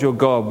the Lord your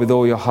God with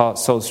all your heart,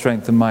 soul,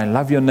 strength and mind.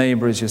 Love your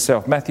neighbor as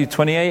yourself. Matthew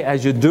 28,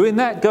 as you're doing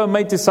that, go and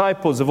make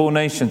disciples of all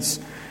nations.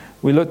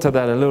 We looked at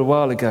that a little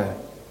while ago.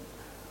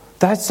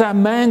 That's our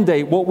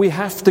mandate, what we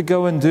have to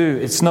go and do.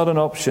 It's not an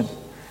option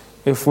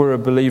if we're a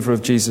believer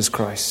of Jesus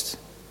Christ.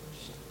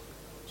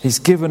 He's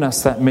given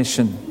us that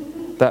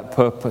mission, that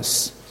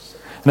purpose.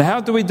 Now,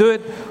 how do we do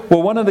it?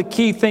 Well, one of the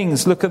key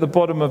things, look at the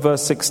bottom of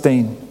verse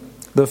 16.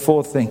 The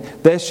fourth thing,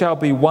 there shall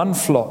be one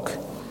flock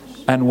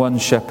and one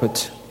shepherd.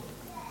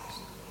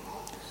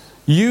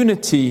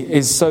 Unity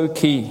is so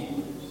key.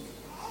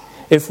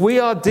 If we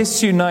are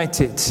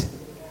disunited,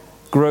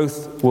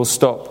 growth will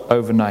stop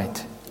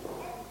overnight.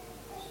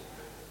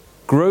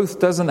 Growth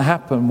doesn't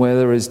happen where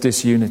there is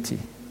disunity.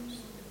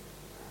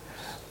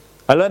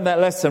 I learned that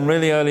lesson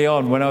really early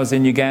on when I was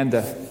in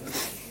Uganda.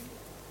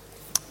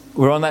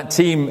 We were on that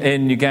team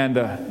in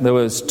Uganda. There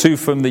was 2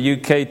 from the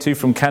UK, 2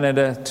 from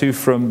Canada, 2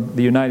 from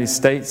the United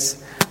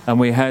States. And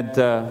we had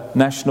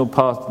national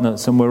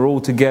partners, and we're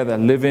all together,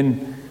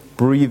 living,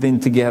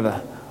 breathing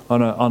together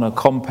on a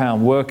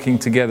compound, working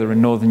together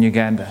in northern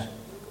Uganda.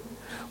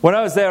 When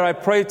I was there, I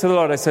prayed to the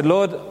Lord. I said,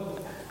 Lord,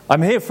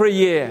 I'm here for a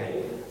year.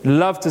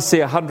 Love to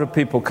see 100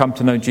 people come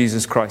to know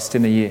Jesus Christ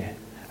in a year.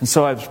 And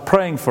so I was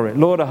praying for it.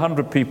 Lord,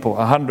 100 people,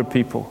 100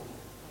 people.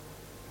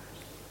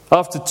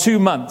 After 2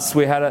 months,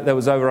 there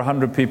was over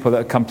 100 people that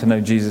had come to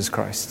know Jesus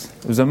Christ.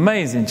 It was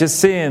amazing just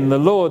seeing the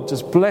Lord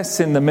just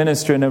blessing the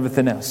ministry and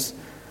everything else.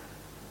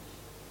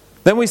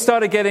 Then we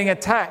started getting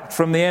attacked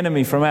from the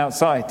enemy from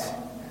outside.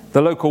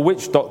 The local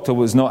witch doctor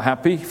was not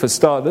happy, for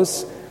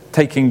starters,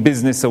 taking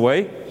business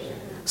away.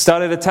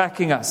 Started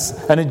attacking us,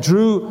 and it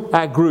drew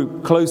our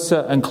group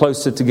closer and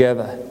closer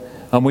together.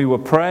 And we were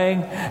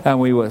praying, and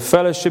we were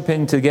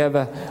fellowshipping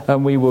together,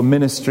 and we were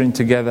ministering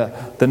together.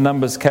 The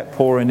numbers kept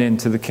pouring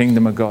into the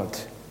kingdom of God.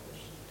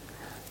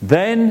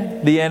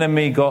 Then the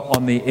enemy got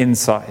on the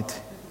inside,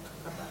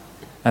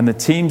 and the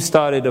team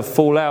started to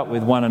fall out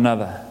with one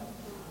another.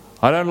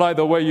 I don't like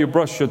the way you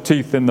brush your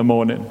teeth in the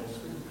morning.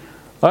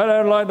 I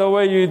don't like the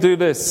way you do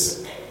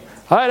this.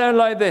 I don't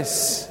like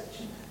this.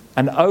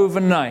 And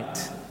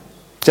overnight,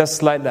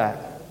 just like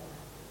that,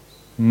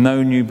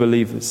 no new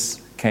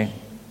believers came.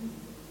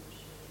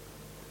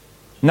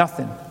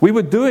 Nothing. We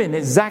were doing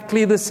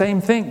exactly the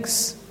same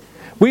things.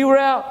 We were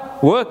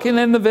out working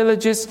in the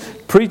villages,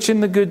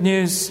 preaching the good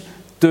news,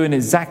 doing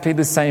exactly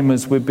the same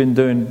as we've been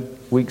doing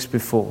weeks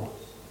before.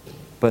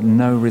 But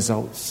no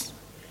results.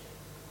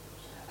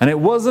 And it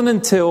wasn't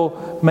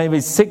until maybe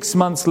 6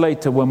 months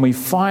later when we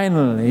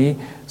finally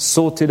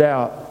sorted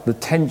out the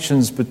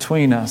tensions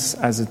between us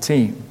as a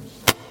team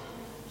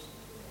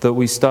that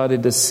we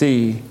started to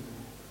see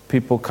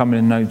people coming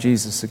to know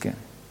Jesus again.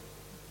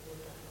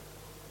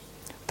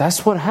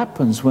 That's what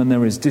happens when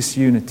there is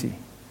disunity.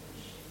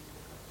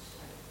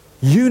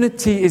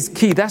 Unity is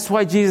key. That's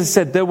why Jesus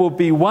said there will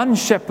be one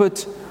shepherd,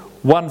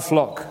 one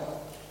flock.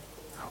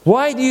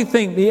 Why do you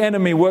think the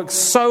enemy works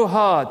so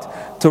hard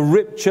to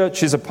rip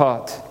churches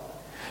apart?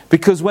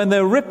 Because when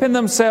they're ripping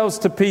themselves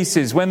to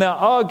pieces, when they're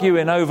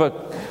arguing over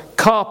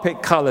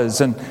carpet colours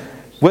and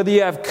whether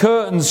you have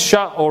curtains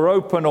shut or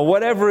open or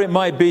whatever it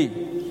might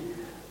be,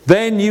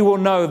 then you will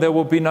know there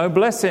will be no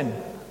blessing.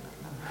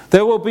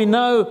 There will be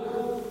no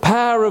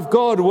power of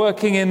God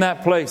working in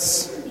that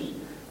place,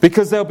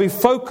 because they'll be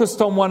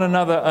focused on one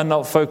another and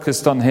not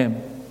focused on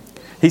Him.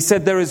 He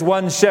said there is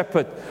one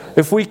shepherd.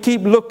 If we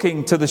keep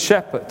looking to the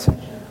shepherd,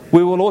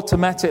 we will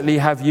automatically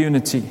have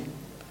unity.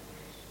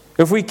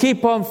 If we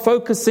keep on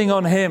focusing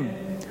on Him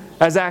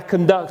as our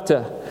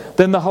conductor,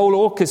 then the whole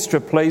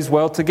orchestra plays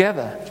well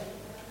together.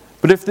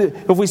 But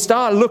if we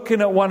start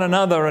looking at one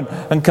another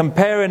and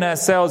comparing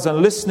ourselves and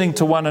listening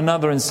to one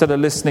another instead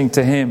of listening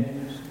to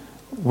Him,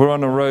 we're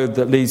on a road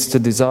that leads to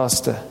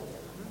disaster.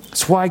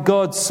 It's why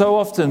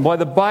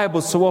the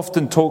Bible so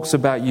often talks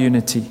about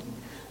unity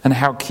and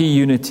how key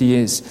unity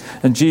is.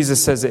 And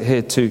Jesus says it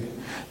here too.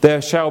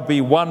 There shall be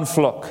one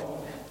flock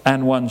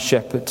and one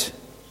shepherd.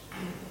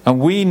 And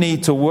we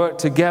need to work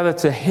together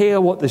to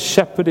hear what the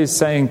shepherd is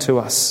saying to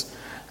us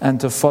and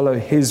to follow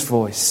His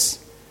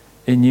voice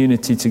in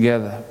unity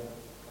together.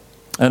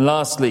 And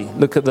lastly,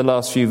 look at the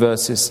last few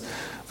verses.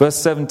 Verse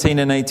 17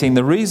 and 18.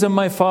 The reason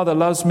my Father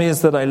loves me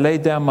is that I lay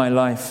down my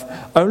life,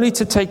 only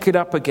to take it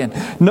up again.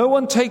 No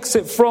one takes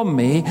it from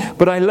me,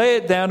 but I lay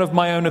it down of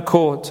my own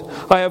accord.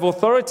 I have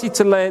authority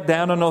to lay it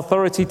down and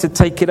authority to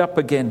take it up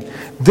again.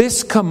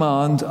 This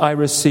command I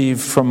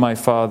received from my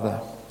Father.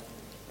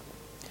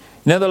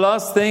 You know, the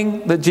last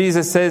thing that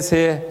Jesus says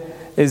here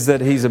is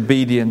that he's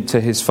obedient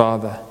to his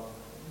Father.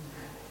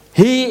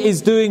 He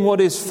is doing what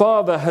his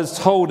Father has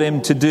told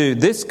him to do.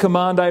 This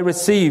command I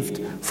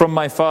received from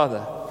my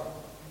Father.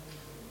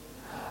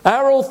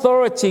 Our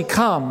authority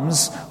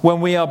comes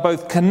when we are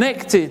both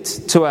connected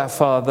to our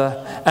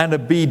Father and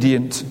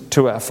obedient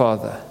to our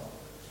Father.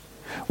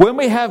 When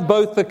we have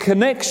both the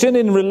connection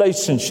in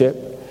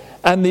relationship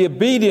and the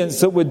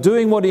obedience that we're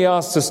doing what he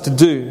asks us to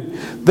do,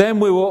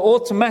 then we will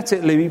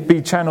automatically be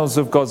channels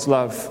of God's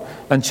love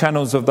and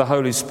channels of the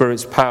Holy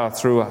Spirit's power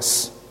through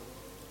us.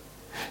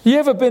 You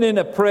ever been in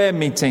a prayer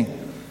meeting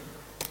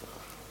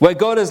where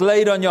God has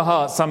laid on your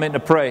heart something to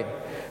pray,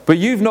 but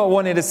you've not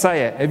wanted to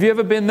say it? Have you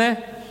ever been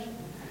there?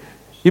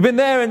 You've been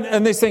there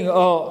and this thing,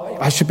 oh,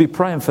 I should be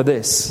praying for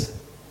this.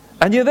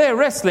 And you're there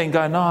wrestling,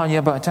 going, oh,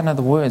 yeah, but I don't know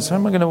the words. How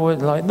am I going to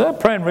word? Like, they're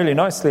praying really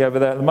nicely over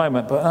there at the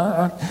moment,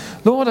 but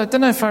Lord, I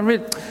don't know if I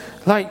really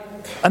like.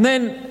 And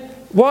then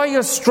while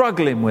you're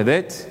struggling with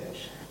it,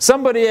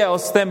 somebody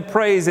else then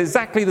prays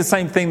exactly the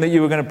same thing that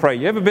you were going to pray.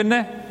 You ever been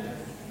there?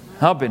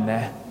 I've been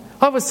there.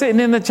 I was sitting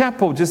in the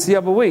chapel just the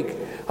other week.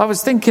 I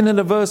was thinking of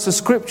a verse of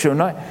scripture,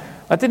 and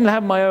I didn't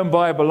have my own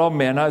Bible on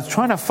me, and I was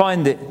trying to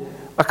find it.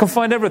 I can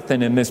find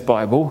everything in this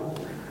Bible.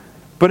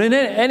 But in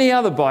any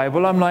other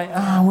Bible, I'm like,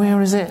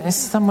 where is it? It's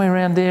somewhere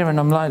around here. And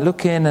I'm like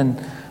looking,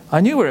 and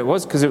I knew where it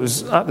was because it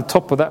was at the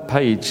top of that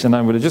page, and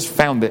I would have just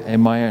found it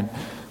in my own.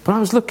 But I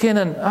was looking,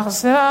 and I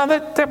was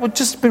like, that would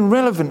just have been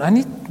relevant.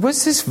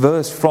 Where's this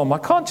verse from? I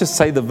can't just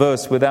say the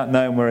verse without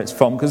knowing where it's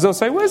from, because they'll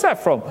say, where's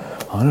that from?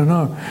 I don't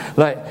know.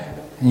 Like,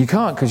 you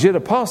can't, because you're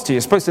the pastor.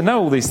 You're supposed to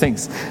know all these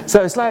things.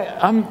 So it's like,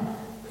 and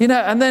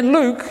then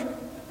Luke,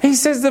 he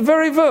says the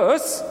very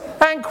verse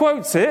and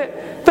quotes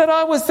it that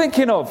I was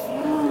thinking of.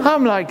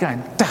 I'm like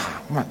going,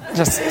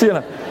 just,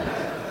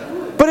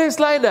 But it's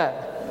like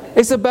that.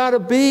 It's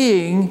about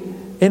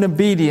being in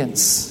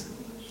obedience.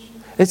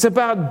 It's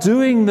about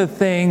doing the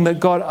thing that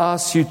God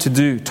asks you to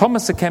do.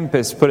 Thomas à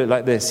Kempis put it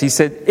like this. He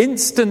said,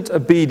 instant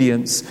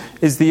obedience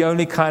is the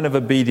only kind of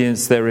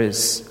obedience there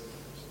is.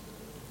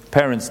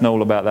 Parents know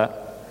all about that.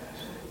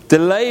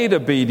 Delayed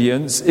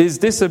obedience is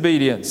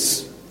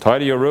disobedience.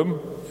 Tidy your room?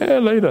 Yeah,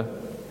 later.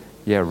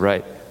 Yeah,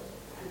 right.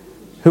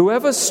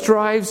 Whoever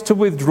strives to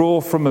withdraw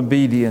from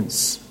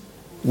obedience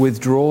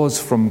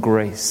withdraws from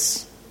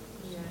grace.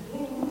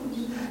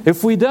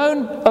 If we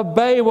don't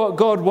obey what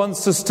God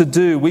wants us to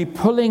do, we're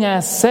pulling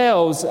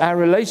ourselves, our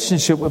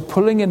relationship, we're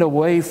pulling it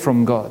away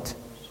from God.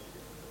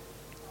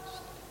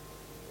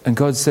 And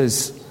God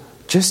says,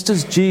 just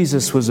as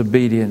Jesus was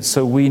obedient,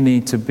 so we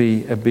need to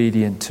be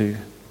obedient too.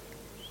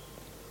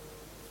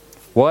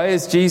 Why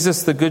is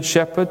Jesus the Good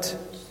Shepherd?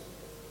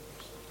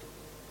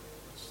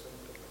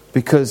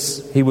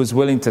 Because he was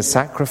willing to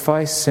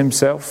sacrifice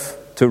himself,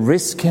 to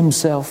risk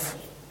himself.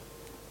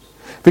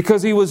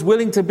 Because he was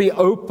willing to be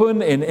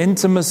open in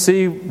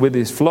intimacy with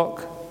his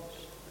flock.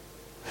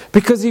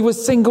 Because he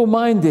was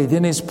single-minded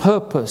in his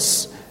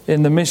purpose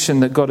in the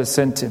mission that God has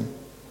sent him.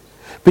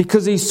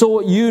 Because he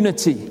sought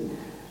unity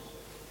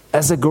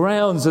as a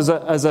grounds, as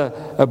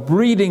a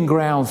breeding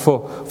ground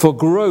for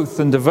growth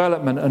and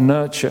development and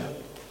nurture.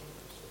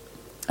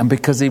 And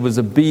because he was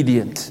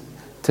obedient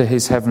to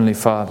his heavenly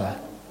Father.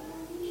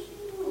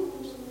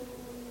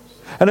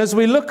 And as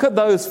we look at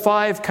those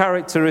 5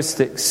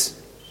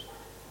 characteristics,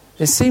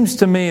 it seems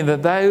to me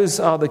that those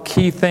are the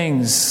key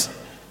things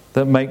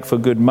that make for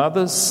good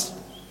mothers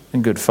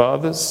and good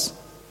fathers,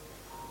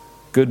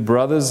 good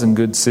brothers and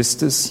good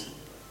sisters,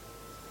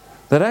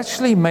 that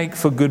actually make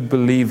for good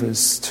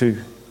believers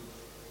too.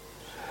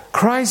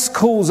 Christ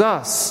calls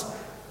us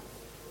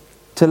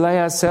to lay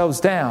ourselves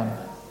down,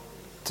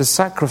 to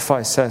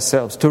sacrifice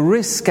ourselves, to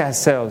risk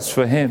ourselves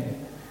for him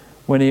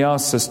when he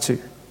asks us to.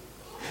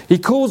 He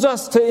calls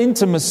us to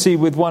intimacy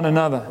with one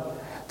another,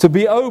 to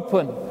be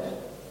open,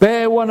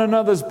 bear one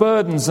another's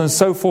burdens, and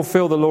so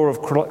fulfill the law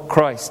of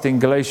Christ in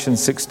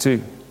Galatians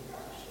 6:2.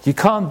 You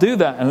can't do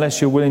that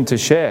unless you're willing to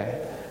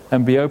share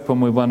and be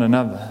open with one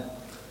another.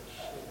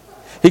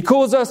 He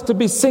calls us to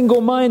be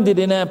single-minded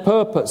in our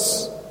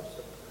purpose.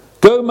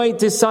 Go make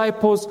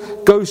disciples,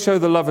 go show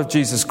the love of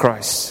Jesus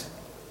Christ.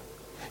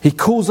 He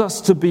calls us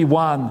to be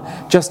one,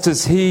 just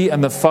as he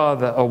and the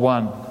Father are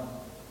one.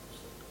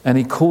 And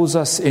he calls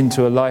us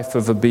into a life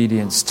of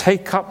obedience.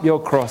 Take up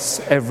your cross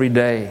every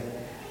day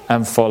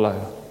and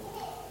follow.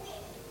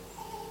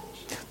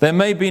 There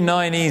may be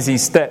 9 easy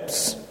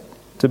steps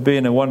to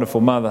being a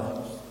wonderful mother.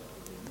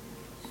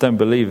 Don't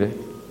believe it.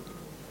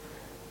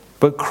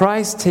 But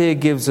Christ here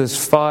gives us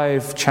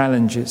 5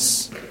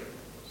 challenges.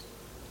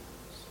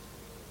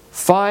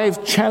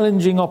 5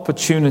 challenging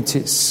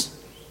opportunities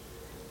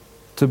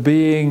to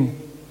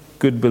being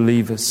good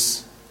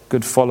believers,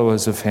 good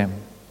followers of him.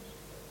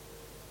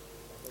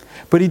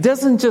 But he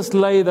doesn't just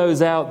lay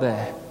those out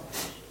there.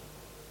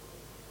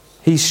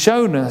 He's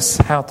shown us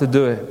how to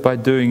do it by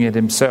doing it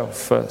himself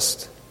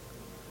first.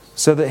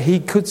 So that he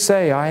could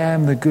say, I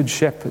am the good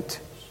shepherd.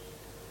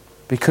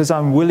 Because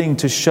I'm willing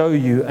to show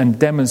you and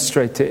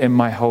demonstrate it in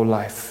my whole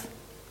life.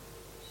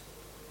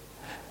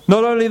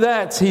 Not only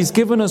that, he's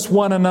given us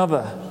one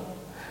another.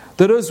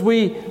 That as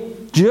we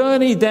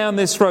journey down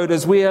this road,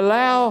 as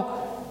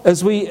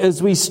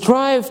we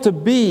strive to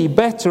be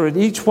better at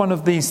each one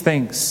of these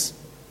things,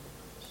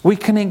 we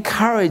can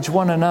encourage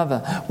one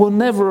another. We'll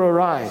never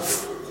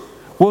arrive.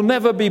 We'll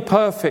never be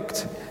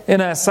perfect in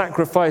our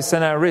sacrifice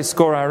and our risk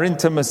or our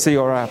intimacy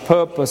or our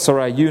purpose or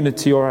our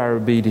unity or our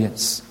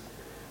obedience.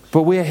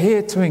 But we're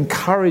here to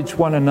encourage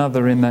one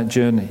another in that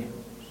journey.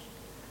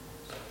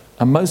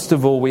 And most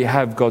of all, we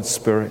have God's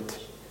Spirit.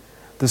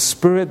 The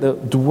Spirit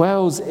that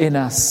dwells in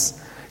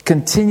us,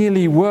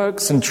 continually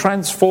works and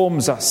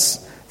transforms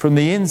us from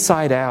the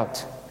inside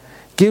out,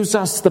 gives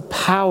us the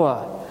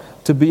power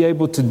to be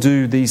able to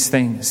do these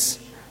things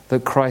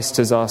that Christ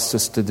has asked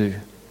us to do.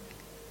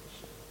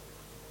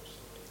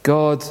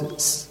 God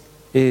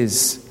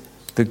is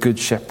the Good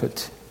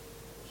Shepherd.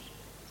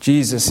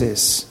 Jesus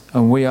is,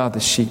 and we are the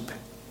sheep.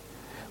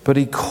 But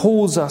He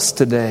calls us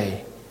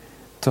today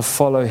to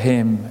follow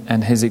Him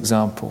and His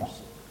example,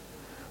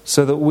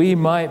 so that we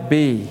might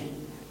be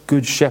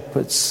good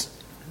shepherds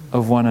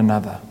of one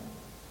another.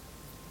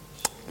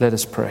 Let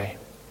us pray.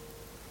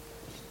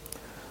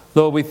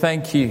 Lord, we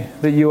thank You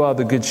that You are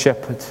the Good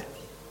Shepherd.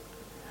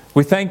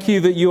 We thank You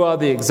that You are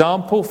the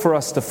example for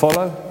us to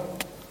follow.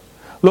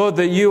 Lord,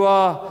 that You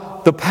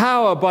are the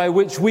power by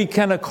which we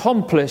can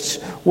accomplish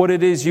what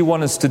it is You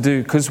want us to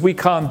do, because we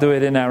can't do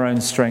it in our own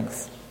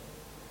strength.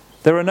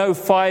 There are no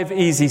 5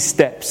 easy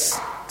steps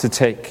to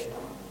take.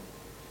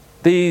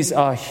 These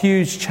are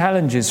huge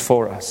challenges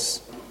for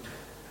us.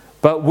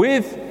 But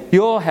with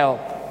Your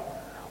help,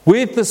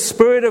 with the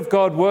Spirit of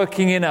God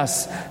working in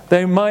us,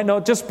 they might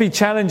not just be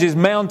challenges,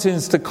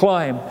 mountains to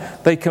climb.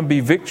 They can be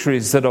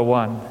victories that are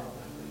won.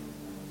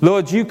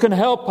 Lord, You can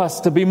help us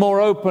to be more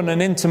open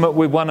and intimate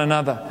with one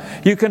another.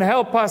 You can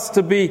help us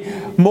to be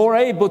more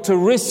able to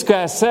risk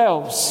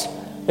ourselves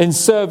in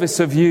service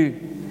of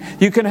You.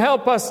 You can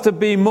help us to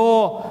be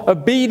more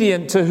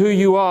obedient to who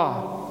You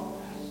are.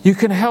 You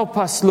can help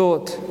us,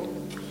 Lord,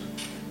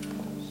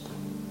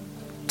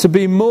 to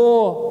be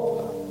more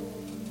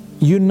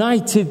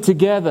united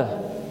together.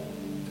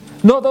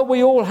 Not that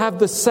we all have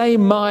the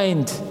same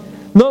mind,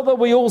 not that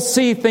we all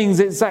see things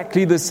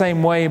exactly the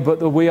same way, but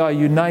that we are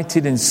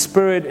united in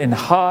spirit, in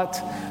heart,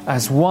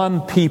 as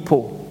one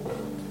people,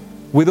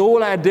 with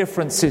all our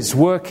differences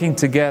working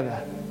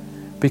together,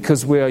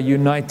 because we are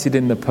united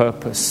in the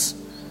purpose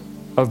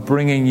of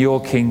bringing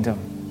Your kingdom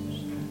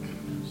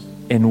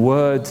in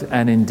word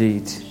and in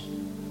deed.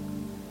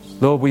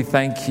 Lord, we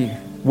thank You.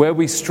 Where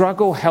we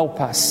struggle,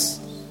 help us.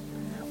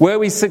 Where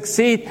we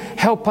succeed,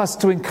 help us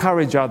to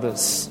encourage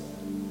others.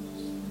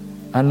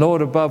 And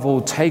Lord, above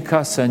all, take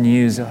us and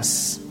use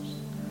us.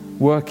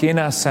 Work in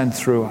us and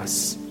through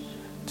us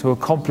to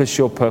accomplish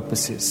Your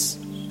purposes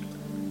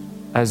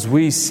as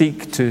we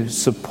seek to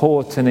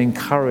support and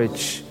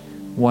encourage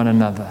one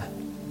another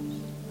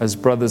as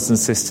brothers and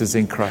sisters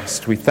in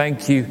Christ. We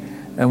thank You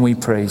and we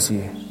praise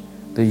You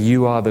that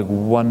You are the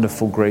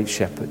wonderful great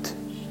shepherd.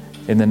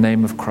 In the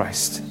name of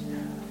Christ.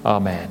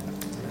 Amen.